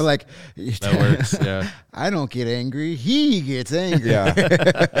 Yes. But like, That works. Yeah. I don't get angry. He gets angry. Yeah.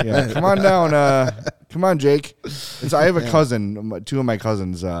 Yeah. Come on down. Come on, Jake. I have a cousin, 2 of my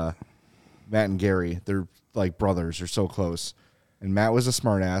cousins, Matt and Gary. They're like brothers. They're so close. And Matt was a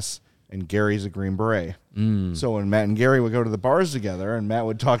smartass, and Gary's a Green Beret. So when Matt and Gary would go to the bars together and Matt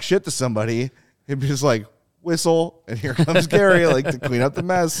would talk shit to somebody, he'd be just like, whistle, and here comes Gary, like, to clean up the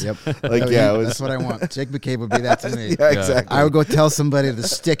mess. Yep. Like, That's what I want. Jake McCabe would be that to me. Yeah, exactly. I would go tell somebody to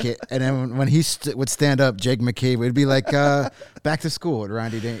stick it, and then when he would stand up, Jake McCabe would be like back to school at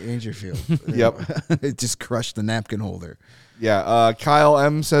Randy Dangerfield. Yep. It just crushed the napkin holder. Yeah, Kyle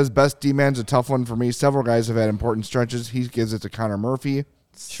M says best D-man's a tough one for me. Several guys have had important stretches. He gives it to Connor Murphy.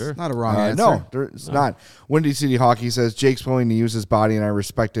 Sure. Not a wrong answer. No, it's not. Windy City Hockey says Jake's willing to use his body, and I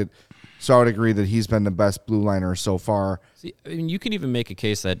respect it. So I would agree that he's been the best blue liner so far. See, I mean, you can even make a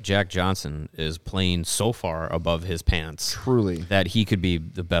case that Jack Johnson is playing so far above his pants. Truly. That he could be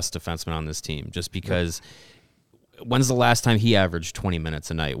the best defenseman on this team just because when's the last time he averaged 20 minutes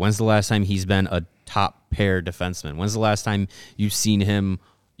a night? When's the last time he's been a top pair defenseman? When's the last time you've seen him,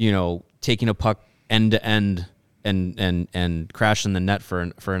 taking a puck end to end and crashing the net for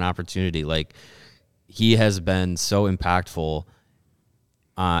an opportunity? Like, he has been so impactful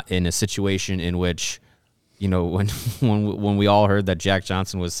in a situation in which, when we all heard that Jack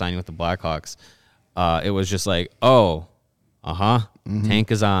Johnson was signing with the Blackhawks, it was just like, tank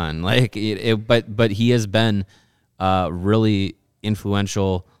is on. Like, but he has been really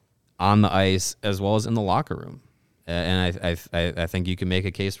influential on the ice as well as in the locker room. And I think you can make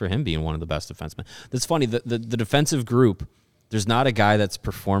a case for him being one of the best defensemen. That's funny. The defensive group, there's not a guy that's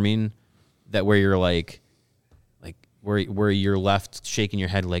performing that where you're like where you're left shaking your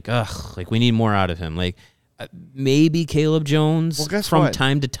head like, ugh, like we need more out of him. Like maybe Caleb Jones from what?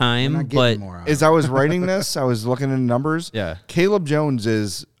 time to time, but more out. As I was writing this, I was looking into numbers. Yeah. Caleb Jones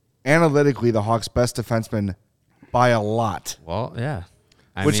is analytically the Hawks' best defenseman by a lot. well, yeah.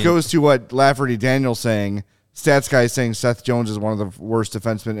 Which goes to what Lafferty Daniels saying. Stats guy saying Seth Jones is one of the worst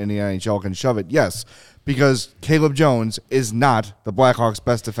defensemen in the NHL. Can shove it. Yes, because Caleb Jones is not the Blackhawks'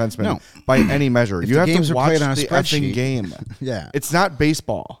 best defenseman by any measure. You the have games to are watch played on a the spreadsheet. effing game. Yeah. It's not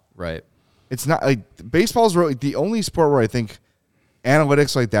baseball. right. It's not like baseball's really the only sport where I think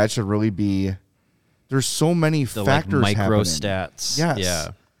analytics like that should really be. There's so many The factors like micro happening. stats. Yes. Yeah.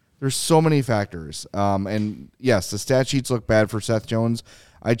 There's so many factors. And yes, the stat sheets look bad for Seth Jones.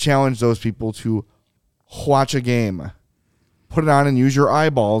 I challenge those people to watch a game, put it on and use your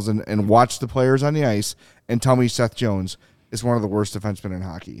eyeballs and watch the players on the ice and tell me Seth Jones is one of the worst defensemen in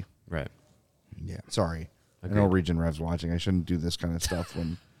hockey. Right. Yeah. Sorry. I know Region Rev's watching. I shouldn't do this kind of stuff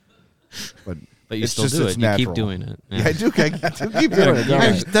but you it's still just, do it's it. You keep natural. doing it. Yeah, I do. I do keep doing it. I don't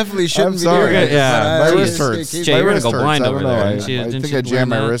I? definitely shouldn't I'm be sorry. doing it. Yeah, My Jeez. wrist hurts. Jay, you're My gonna wrist go hurts. blind I don't over know. there. I Didn't think you I jammed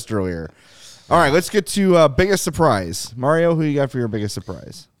my blame that? wrist earlier. All right, let's get to biggest surprise. Mario, who you got for your biggest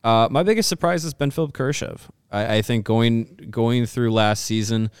surprise? My biggest surprise has been Philip Kurashev. I think going through last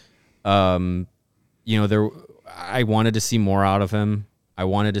season, I wanted to see more out of him. I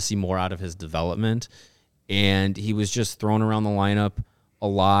wanted to see more out of his development, and he was just thrown around the lineup a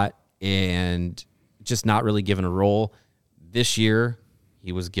lot and just not really given a role. This year,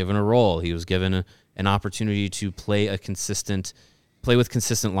 he was given a role. He was given an opportunity to play with consistent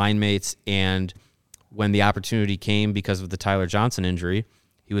line mates, and when the opportunity came because of the Tyler Johnson injury,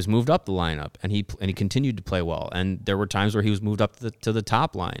 he was moved up the lineup, and he continued to play well. And there were times where he was moved up to the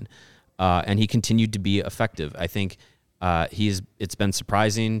top line, and he continued to be effective. I think it's been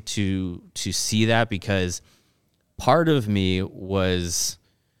surprising to see that, because part of me was,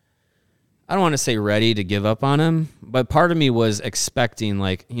 I don't want to say ready to give up on him, but part of me was expecting,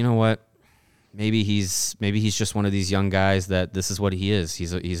 like, you know what, maybe he's just one of these young guys that this is what he is.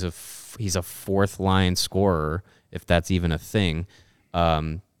 He's a fourth line scorer, if that's even a thing.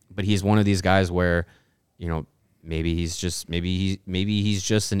 but he's one of these guys where, maybe he's just an AHL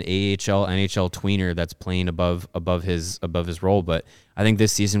NHL tweener that's playing above his role. But I think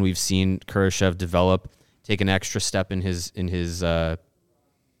this season we've seen Kurashev develop, take an extra step in his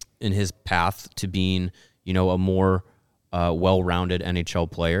path to being a more well-rounded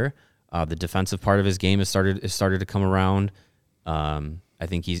NHL player. The defensive part of his game has started to come around. I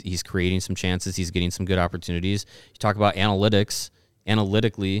think he's creating some chances. He's getting some good opportunities. You talk about analytics.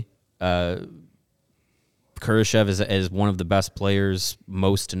 Analytically, Kurashev is one of the best players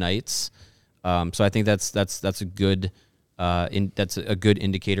most nights. So I think that's a good that's a good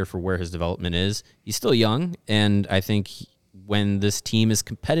indicator for where his development is. He's still young, and I think when this team is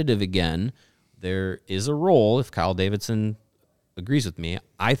competitive again, there is a role. If Kyle Davidson agrees with me,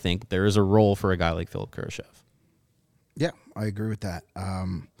 I think there is a role for a guy like Philipp Kurashev. Yeah, I agree with that.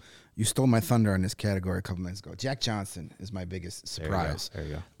 You stole my thunder on this category a couple minutes ago. Jack Johnson is my biggest surprise. There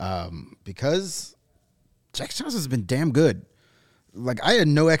you go. Because Jack Johnson's been damn good. Like, I had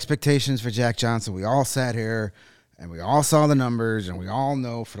no expectations for Jack Johnson. We all sat here and we all saw the numbers, and we all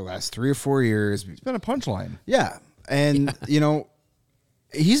know for the last 3 or 4 years. It's been a punchline. Yeah. And,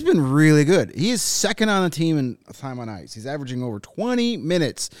 he's been really good. He is second on the team in time on ice. He's averaging over 20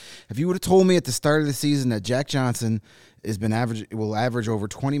 minutes. If you would have told me at the start of the season that Jack Johnson will average over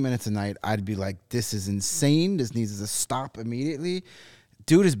 20 minutes a night, I'd be like, this is insane. This needs to stop immediately.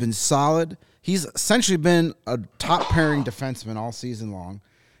 Dude has been solid. He's essentially been a top pairing defenseman all season long.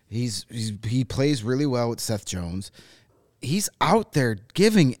 He plays really well with Seth Jones. He's out there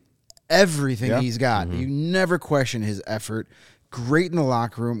giving everything he's got. Mm-hmm. You never question his effort. Great in the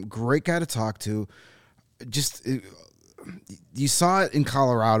locker room. Great guy to talk to. You saw it in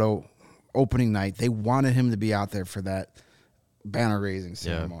Colorado opening night. They wanted him to be out there for that banner raising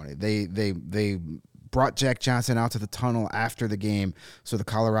ceremony. Yeah. They brought Jack Johnson out to the tunnel after the game so the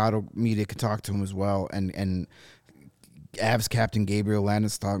Colorado media could talk to him as well. And Avs captain Gabriel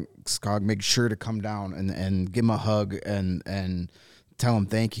Landeskog made sure to come down and give him a hug and tell him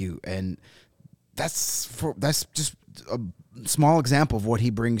thank you. And that's just a small example of what he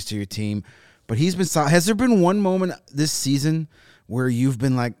brings to your team. But he's been solid. Has there been one moment this season where you've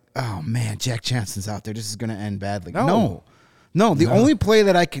been like, oh man, Jack Johnson's out there, this is going to end badly? No. The only play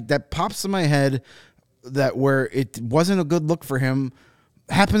that pops in my head that where it wasn't a good look for him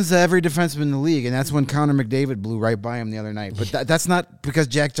happens to every defenseman in the league, and that's when Connor McDavid blew right by him the other night. But that's not because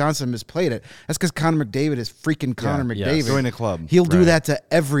Jack Johnson misplayed it. That's because Connor McDavid is freaking Connor McDavid. Join the club. He'll do that to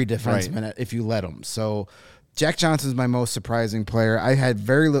every defenseman if you let him. So Jack Johnson's my most surprising player. I had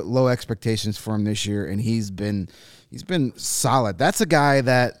very low expectations for him this year, and he's been solid. That's a guy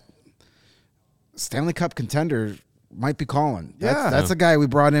that Stanley Cup contender might be calling. That's a guy we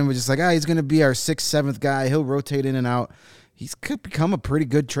brought in. We're just like, he's going to be our 6th, 7th guy. He'll rotate in and out. He could become a pretty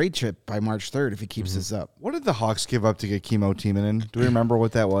good trade chip by March 3rd if he keeps this up. What did the Hawks give up to get Chemo Tiemann in? Do we remember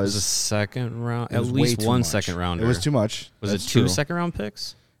what that It was a was? second round. At least one second rounder. It was too much. Was That's it 2 true. second-round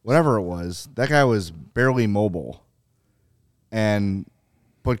picks? Whatever it was, that guy was barely mobile.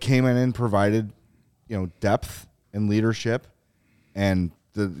 But came in and provided, depth and leadership. And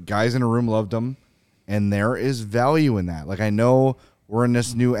the guys in the room loved him. And there is value in that. Like, I know we're in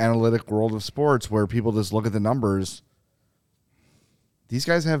this new analytic world of sports where people just look at the numbers. These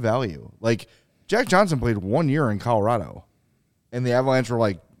guys have value. Like, Jack Johnson played 1 year in Colorado, and the Avalanche were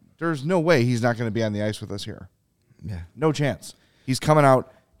like, there's no way he's not going to be on the ice with us here. Yeah. No chance. He's coming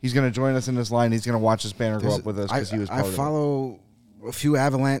out. He's going to join us in this line. He's going to watch this banner go up with us because he was part of it. I follow a few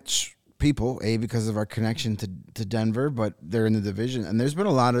Avalanche people, because of our connection to Denver, but they're in the division. And there's been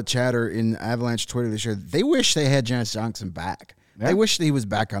a lot of chatter in Avalanche Twitter this year. They wish they had Jack Johnson back. Yeah. They wish that he was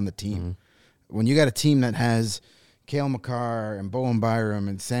back on the team. Mm-hmm. When you got a team that has Cale Makar and Bowen Byram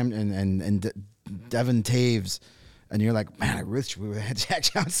and Sam and Devin Taves, and you're like, man, I wish we had Jack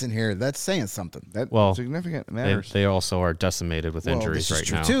Johnson here. That's saying something. That's significant. It matters. They also are decimated with injuries this right is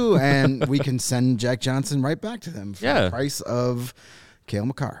true now. too, and we can send Jack Johnson right back to them for the price of Cale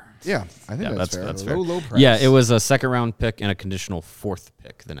Makar. Yeah, I think that's fair. That's fair. Low price. Yeah, it was a second-round pick and a conditional 4th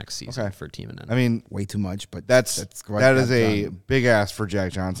pick the next season for Tiemann. I mean, way too much, but that is a big ask for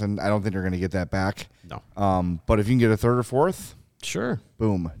Jack Johnson. I don't think they're going to get that back. No. But if you can get a 3rd or 4th, sure.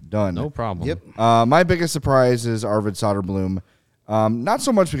 Boom, done. No problem. Yep. My biggest surprise is Arvid Soderblom. Not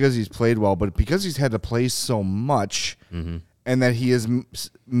so much because he's played well, but because he's had to play so much, and that he has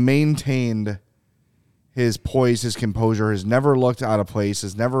maintained his poise, his composure, has never looked out of place,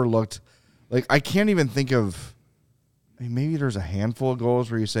 has never looked like, I can't even think of, maybe there's a handful of goals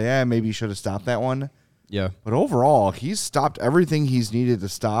where you say, maybe you should have stopped that one. Yeah. But overall, he's stopped everything he's needed to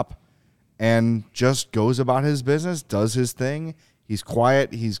stop and just goes about his business, does his thing. He's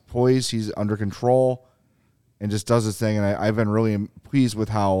quiet. He's poised. He's under control, and just does his thing. And I've been really pleased with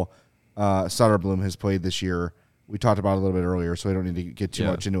how Soderblom has played this year. We talked about it a little bit earlier, so I don't need to get too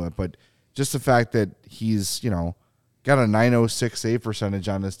much into it. But just the fact that he's got a .906 save percentage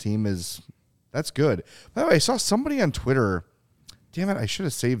on this team that's good. By the way, I saw somebody on Twitter. Damn it, I should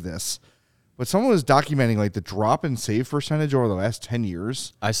have saved this. But someone was documenting like the drop in save percentage over the last 10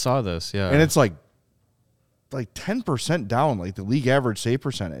 years. I saw this, yeah. And it's like 10% down, like the league average save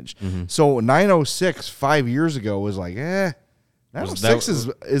percentage. So 906 5 years ago was like, 906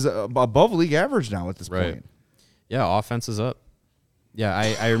 is above league average now at this point. Yeah, offense is up. Yeah,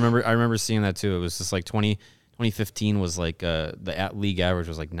 I remember seeing that too. It was just like 2015 was like the league average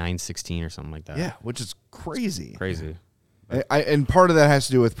was like 916 or something like that. Yeah, which is crazy. Crazy. And part of that has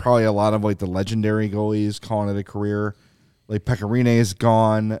to do with probably a lot of like the legendary goalies calling it a career. Like Pekka is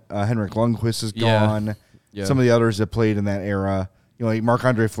gone. Henrik Lundqvist is gone. Yeah. Some of the others that played in that era. Like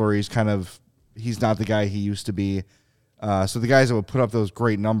Marc-Andre Fleury's he's not the guy he used to be. So the guys that would put up those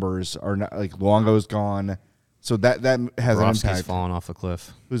great numbers are not, like Luongo's gone. So that has an impact. Fallen off a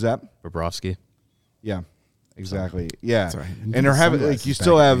cliff. Who's that? Bobrovsky. Yeah. Exactly. Yeah. Sorry. And they're having you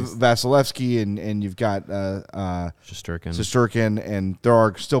still have Vasilevsky and you've got Shesterkin, and there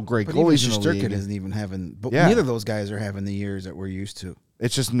are still great goalies in the league. Shesterkin isn't even having, but neither of those guys are having the years that we're used to.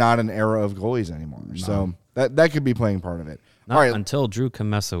 It's just not an era of goalies anymore. No. So that could be playing part of it. Not all right, until Drew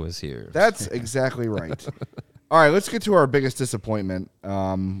Commesso was here. That's exactly right. All right, let's get to our biggest disappointment.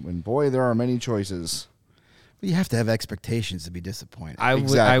 And boy, there are many choices. But you have to have expectations to be disappointed.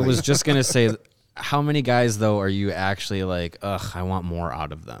 I was just gonna say. How many guys, though, are you actually like, I want more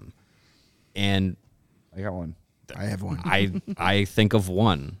out of them? And I got one. I have one. I think of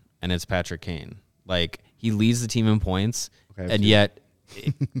one, and it's Patrick Kane. Like, he leads the team in points, and yet,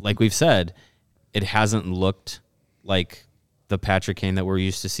 like we've said, it hasn't looked like the Patrick Kane that we're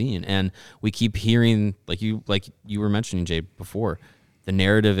used to seeing. And we keep hearing, like you were mentioning, Jay, before, the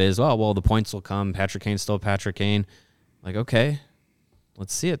narrative is, well, the points will come. Patrick Kane's still Patrick Kane. Like, okay,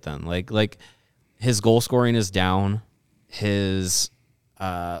 let's see it then. Like. His goal scoring is down. His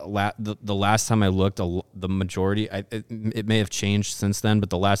the last time I looked, the majority it may have changed since then,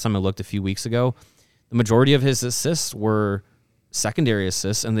 but the last time I looked a few weeks ago, the majority of his assists were secondary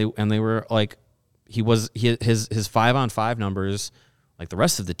assists, and they were like his 5-on-5 numbers, like the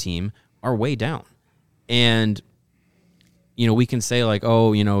rest of the team, are way down. And we can say like,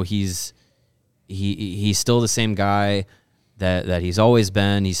 he's still the same guy that he's always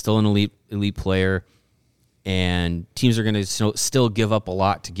been. He's still an elite player, and teams are going to still give up a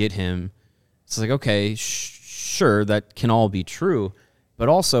lot to get him. It's like, okay, sure, that can all be true, but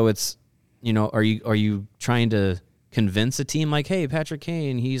also it's, are you trying to convince a team like, hey, Patrick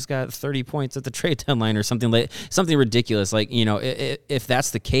Kane, he's got 30 points at the trade deadline or something ridiculous? Like, if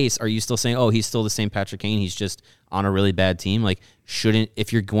that's the case, are you still saying, oh, he's still the same Patrick Kane, he's just on a really bad team? Like,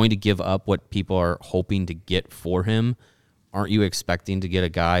 if you're going to give up what people are hoping to get for him, aren't you expecting to get a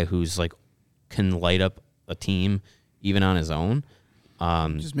guy who's like can light up a team even on his own?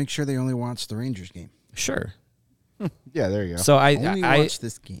 Just make sure they only watch the Rangers game. Sure. Yeah, there you go. So I watch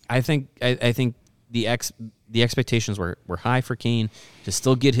this game. I think the expectations were high for Kane to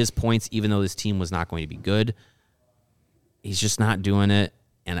still get his points, even though this team was not going to be good. He's just not doing it,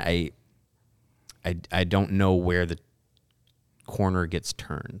 and I don't know where the corner gets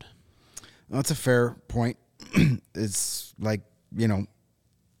turned. That's a fair point. It's like, we're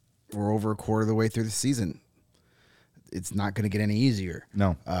over a quarter of the way through the season. It's not going to get any easier.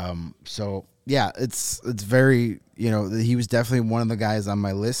 No. So yeah, it's very, he was definitely one of the guys on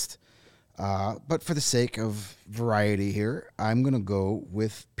my list. But for the sake of variety here, I'm going to go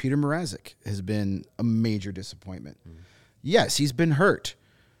with Peter Mrazek. Has been a major disappointment. Yes, he's been hurt,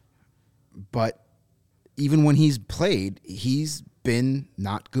 but even when he's played, he's been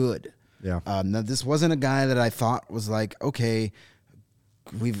not good. Yeah. Now this wasn't a guy that I thought was like, okay,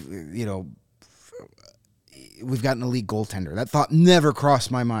 we've got an elite goaltender. That thought never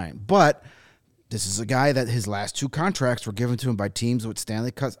crossed my mind. But this is a guy that his last 2 contracts were given to him by teams with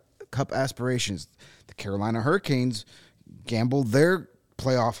Stanley Cup aspirations. The Carolina Hurricanes gambled their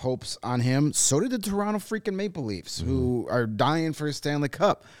playoff hopes on him. So did the Toronto freaking Maple Leafs, who are dying for a Stanley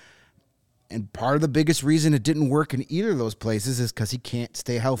Cup. And part of the biggest reason it didn't work in either of those places is because he can't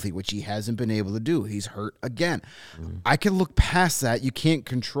stay healthy, which he hasn't been able to do. He's hurt again. I can look past that. You can't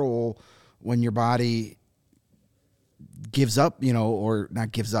control when your body gives up, or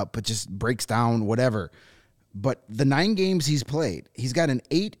not gives up, but just breaks down, whatever. But the 9 games he's played, he's got an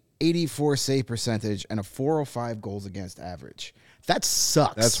 .884 save percentage and a .405 goals against average. That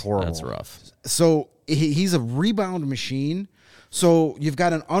sucks. That's horrible. That's rough. So he's a rebound machine, So you've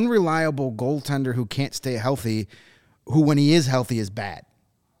got an unreliable goaltender who can't stay healthy, who when he is healthy is bad.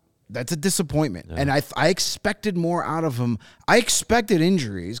 That's a disappointment. Yeah. And I expected more out of him. I expected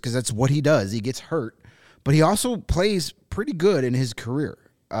injuries because that's what he does. He gets hurt. But he also plays pretty good in his career.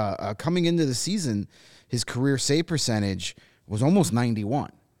 Coming into the season, his career save percentage was almost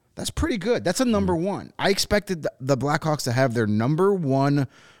 91. That's pretty good. That's a number one. I expected the Blackhawks to have their number one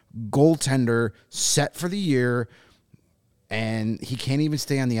goaltender set for the year, and he can't even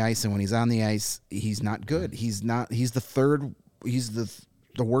stay on the ice. And when he's on the ice, he's not good. He's the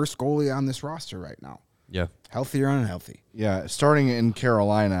worst goalie on this roster right now. Yeah. Healthy or unhealthy. Yeah, starting in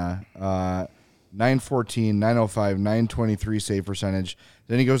Carolina, 914, 905, 923 save percentage.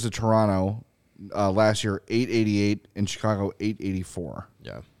 Then he goes to Toronto last year, 888, in Chicago, 884.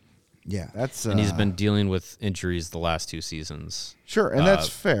 Yeah. Yeah. And he's been dealing with injuries the last 2 seasons. Sure, and that's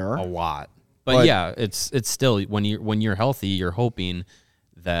fair. A lot. But yeah, it's still when you're healthy, you're hoping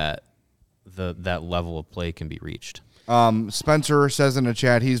that that level of play can be reached. Spencer says in the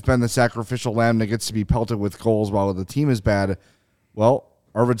chat he's been the sacrificial lamb that gets to be pelted with goals while the team is bad. Well,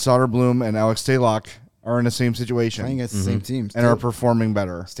 Arvid Soderblom and Alex Stalock are in the same situation. Playing against the same team. And are performing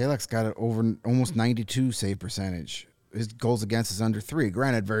better. Stalock's got it over almost 92 save percentage. His goals against is under 3.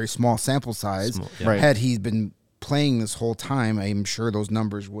 Granted, very small sample size. Right. Had he been playing this whole time, I'm sure those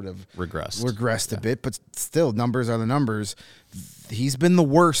numbers would have regressed a bit. But still, numbers are the numbers. He's been the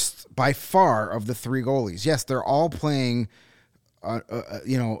worst by far of the 3 goalies. Yes, they're all playing,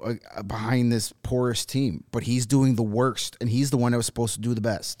 behind this porous team. But he's doing the worst, and he's the one that was supposed to do the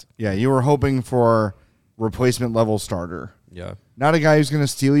best. Yeah, you were hoping for replacement level starter. Yeah, not a guy who's going to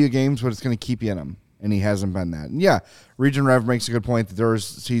steal you games, but it's going to keep you in them. And he hasn't been that. And yeah, Region Rev makes a good point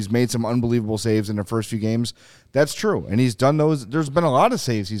that he's made some unbelievable saves in the first few games. That's true. And he's done those. There's been a lot of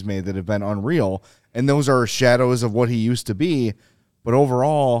saves he's made that have been unreal. And those are shadows of what he used to be. But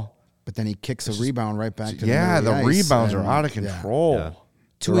overall. But then he kicks a rebound right back to the rebounds are out of control. Yeah.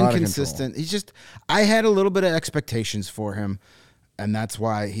 Too inconsistent. I had a little bit of expectations for him. And that's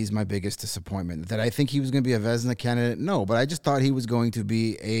why he's my biggest disappointment. That I think he was going to be a Vezina candidate? No, but I just thought he was going to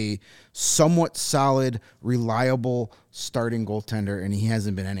be a somewhat solid, reliable starting goaltender, and he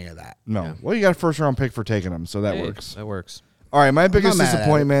hasn't been any of that. No. Yeah. Well, you got a first-round pick for taking him, so that works. That works. All right, my biggest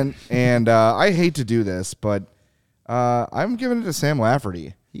disappointment, and I hate to do this, but I'm giving it to Sam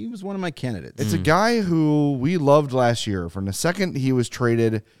Lafferty. He was one of my candidates. It's a guy who we loved last year. From the second he was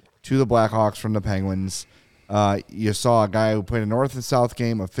traded to the Blackhawks from the Penguins, you saw a guy who played a north and south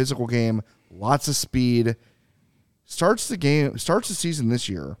game, a physical game, lots of speed. Starts the season this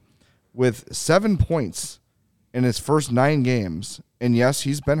year with 7 points in his first 9 games. And yes,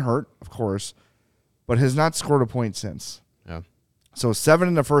 he's been hurt, of course, but has not scored a point since. Yeah. So 7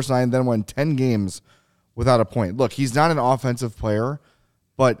 in the first 9, then won 10 games without a point. Look, he's not an offensive player,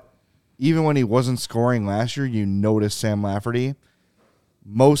 but even when he wasn't scoring last year, you noticed Sam Lafferty.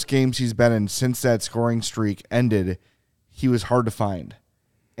 Most games he's been in since that scoring streak ended, he was hard to find.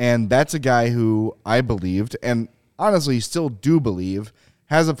 And that's a guy who I believed, and honestly still do believe,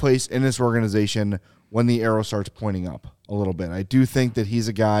 has a place in this organization when the arrow starts pointing up a little bit. I do think that he's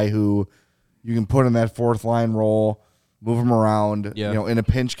a guy who you can put in that fourth line role, move him around, in a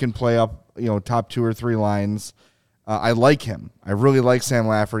pinch can play up, top 2 or 3 lines. I like him. I really like Sam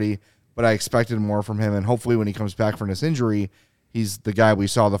Lafferty, but I expected more from him, and hopefully when he comes back from this injury, he's the guy we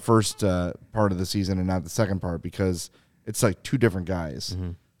saw the first part of the season and not the second part, because it's like 2 different guys.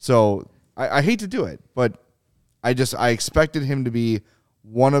 Mm-hmm. So I hate to do it, but I expected him to be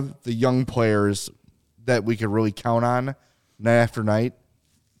one of the young players that we could really count on night after night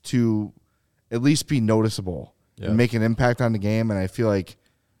to at least be noticeable and make an impact on the game. And I feel like,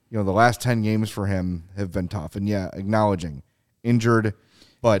 the last 10 games for him have been tough. And acknowledging injured,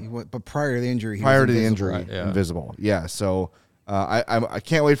 but prior to the injury, invisible. Yeah. So I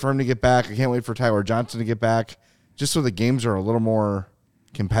can't wait for him to get back. I can't wait for Tyler Johnson to get back, just so the games are a little more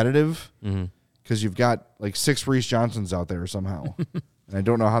competitive. Because you've got like 6 Reese Johnsons out there somehow. And I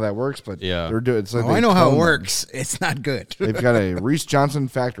don't know how that works, but they're doing it. I know how it works. It's not good. They've got a Reese Johnson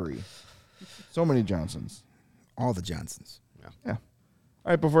factory. So many Johnsons. All the Johnsons. Yeah. All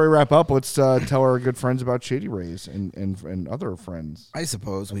right, before we wrap up, let's tell our good friends about Shady Rays and other friends. I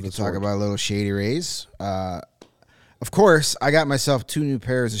suppose we could talk about a little Shady Rays. Of course, I got myself 2 new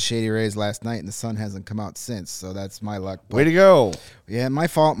pairs of Shady Rays last night, and the sun hasn't come out since, so that's my luck. Way to go. Yeah, my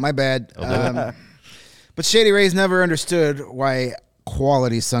fault, my bad. But Shady Rays never understood why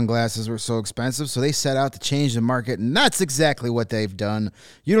quality sunglasses were so expensive, so they set out to change the market, and that's exactly what they've done.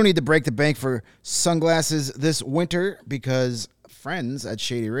 You don't need to break the bank for sunglasses this winter, because friends at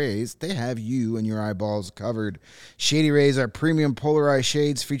Shady Rays, they have you and your eyeballs covered. Shady Rays are premium polarized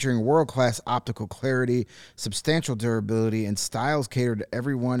shades featuring world-class optical clarity, substantial durability, and styles catered to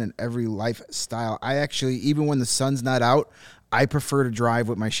everyone and every lifestyle. I actually, even when the sun's not out, I prefer to drive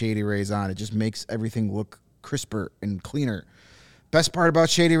with my Shady Rays on. It just makes everything look crisper and cleaner. Best part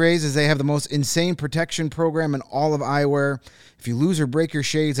about Shady Rays is they have the most insane protection program in all of eyewear. If you lose or break your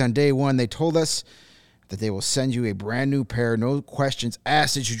shades on day one, they told us that they will send you a brand new pair, no questions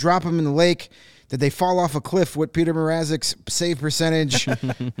asked. Did you drop them in the lake? Did they fall off a cliff? What Peter Mrazek's save percentage?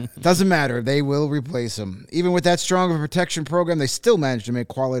 Doesn't matter. They will replace them. Even with that strong of a protection program, they still manage to make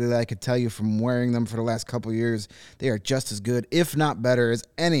quality that I could tell you from wearing them for the last couple of years. They are just as good, if not better, as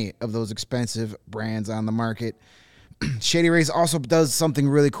any of those expensive brands on the market. Shady Rays also does something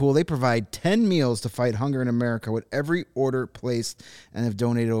really cool. They provide 10 meals to fight hunger in America with every order placed and have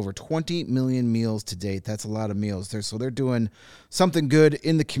donated over 20 million meals to date. That's a lot of meals there. So they're doing something good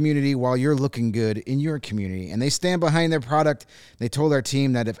in the community while you're looking good in your community. And they stand behind their product. They told our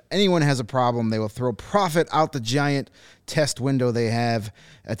team that if anyone has a problem, they will throw profit out the giant test window they have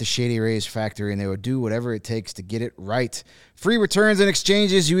at the Shady Rays factory, and they will do whatever it takes to get it right. Free returns and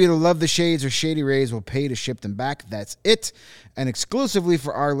exchanges. You either love the shades or Shady Rays will pay to ship them back. That's it. And exclusively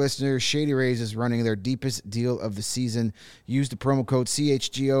for our listeners, Shady Rays is running their deepest deal of the season. Use the promo code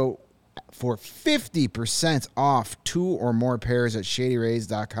CHGO for 50% off 2 or more pairs at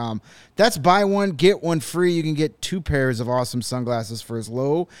shadyrays.com. That's buy one, get one free. You can get 2 pairs of awesome sunglasses for as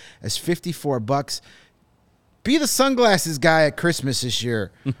low as $54. Be the sunglasses guy at Christmas this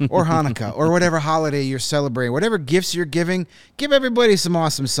year, or Hanukkah, or whatever holiday you're celebrating. Whatever gifts you're giving, give everybody some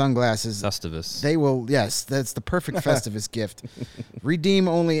awesome sunglasses. Festivus. They will, yes, that's the perfect Festivus gift. Redeem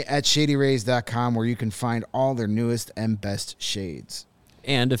only at shadyrays.com, where you can find all their newest and best shades.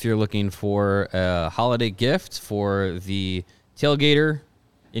 And if you're looking for a holiday gift for the tailgater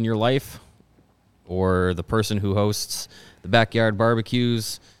in your life or the person who hosts the backyard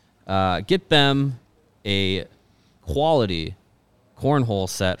barbecues, get them a quality cornhole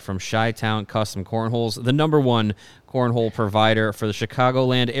set from Chi-Town Custom Cornholes, the #1 cornhole provider for the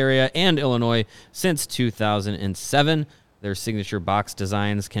Chicagoland area and Illinois since 2007. Their signature box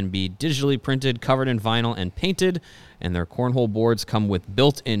designs can be digitally printed, covered in vinyl, and painted, and their cornhole boards come with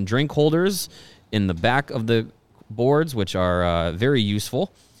built-in drink holders in the back of the boards, which are very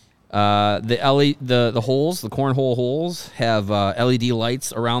useful. The holes, the cornhole holes, have LED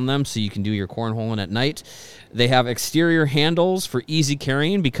lights around them, so you can do your cornholing at night. They have exterior handles for easy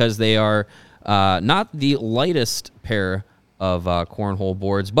carrying because they are not the lightest pair of cornhole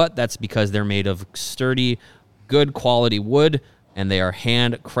boards, but that's because they're made of sturdy, good quality wood, and they are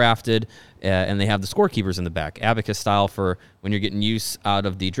handcrafted, and they have the scorekeepers in the back, abacus style, for when you're getting use out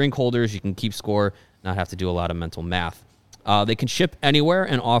of the drink holders. You can keep score, not have to do a lot of mental math. They can ship anywhere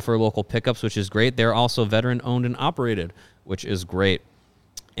and offer local pickups, which is great. They're also veteran-owned and operated, which is great.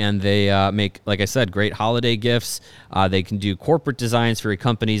 And they make, like I said, great holiday gifts. They can do corporate designs for your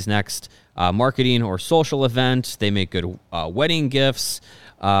company's next marketing or social event. They make good wedding gifts,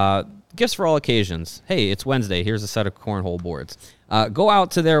 gifts for all occasions. Hey, it's Wednesday. Here's a set of cornhole boards. Go out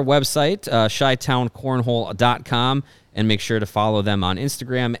to their website, ChiTownCornhole.com, and make sure to follow them on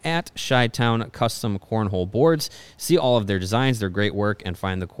Instagram at Chi-Town Custom Cornhole Boards. See all of their designs, their great work, and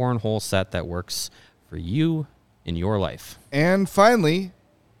find the cornhole set that works for you in your life. And finally,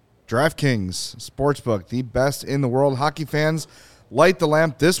 DraftKings Sportsbook, the best in the world. Hockey fans, light the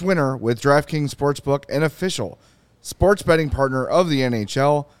lamp this winter with DraftKings Sportsbook, an official sports betting partner of the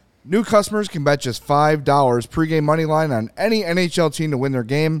NHL. New customers can bet just $5 pregame money line on any NHL team to win their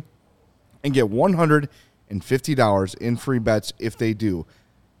game and get $150 in free bets if they do.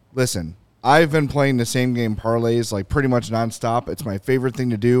 Listen, I've been playing the same game parlays like pretty much nonstop. It's my favorite thing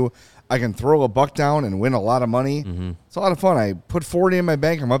to do. I can throw a buck down and win a lot of money. Mm-hmm. It's a lot of fun. I put 40 in my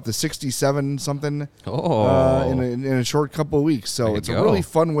bank. I'm up to 67 something in a short couple of weeks. So it's a really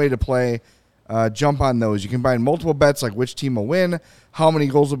fun way to play. Jump on those. You can combine multiple bets like which team will win, how many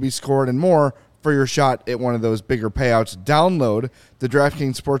goals will be scored, and more for your shot at one of those bigger payouts. Download the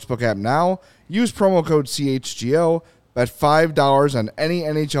DraftKings Sportsbook app now. Use promo code CHGO. Bet $5 on any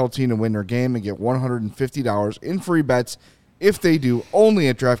NHL team to win their game and get $150 in free bets if they do, only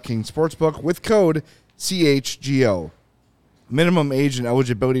at DraftKings Sportsbook with code CHGO. Minimum age and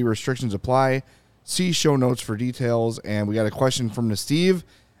eligibility restrictions apply. See show notes for details. And we got a question from the Steve.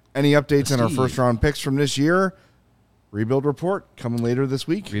 Any updates on our first-round picks from this year? Rebuild report coming later this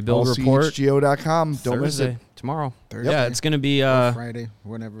week. Rebuild report. CHGO.com. Don't miss Thursday, it. Tomorrow. Thursday. Yeah, it's going to be Friday,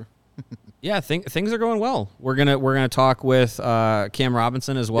 whenever. Yeah, things are going well. We're gonna talk with Cam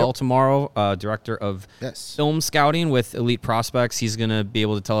Robinson as well tomorrow, director of film scouting with Elite Prospects. He's gonna be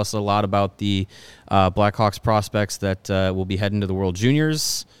able to tell us a lot about the Blackhawks prospects that will be heading to the World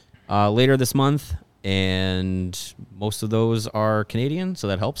Juniors later this month, and most of those are Canadian, so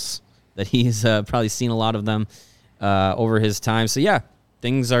that helps. That he's probably seen a lot of them over his time. So yeah,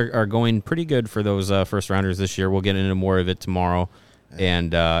 things are going pretty good for those first rounders this year. We'll get into more of it tomorrow.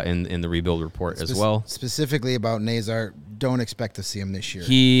 And in the rebuild report as well. Specifically about Nazar, don't expect to see him this year.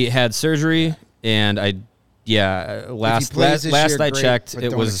 He had surgery, and last I checked,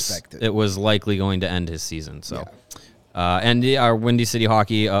 it was likely going to end his season. So, and our Windy City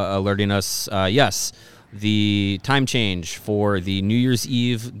Hockey alerting us, yes, the time change for the New Year's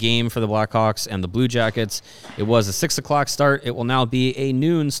Eve game for the Blackhawks and the Blue Jackets. It was a 6:00 start. It will now be a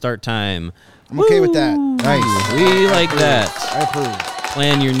noon start time. I'm okay with that. Nice. We like that. I approve.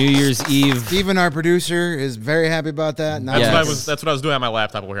 Plan your New Year's Eve. Steven, our producer, is very happy about that. Now Yes. That's what I was doing on my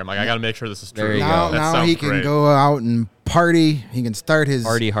laptop over here. I'm like, I got to make sure this is true. There you now, go. That now he sounds can great. go out and party. He can start his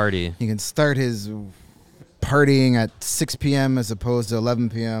Hardy. He can start his partying at 6 p.m. as opposed to 11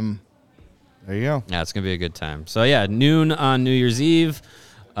 p.m. There you go. Yeah, it's going to be a good time. So, yeah, noon on New Year's Eve.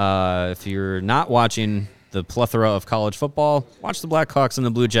 If you're not watching the plethora of college football, watch the Blackhawks and the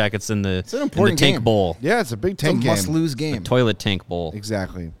Blue Jackets in the important Tank game. Bowl. Yeah, it's a big It's a tank game. must-lose game. Toilet Tank Bowl.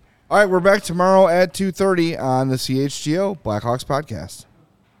 Exactly. All right, we're back tomorrow at 2:30 on the CHGO Blackhawks podcast.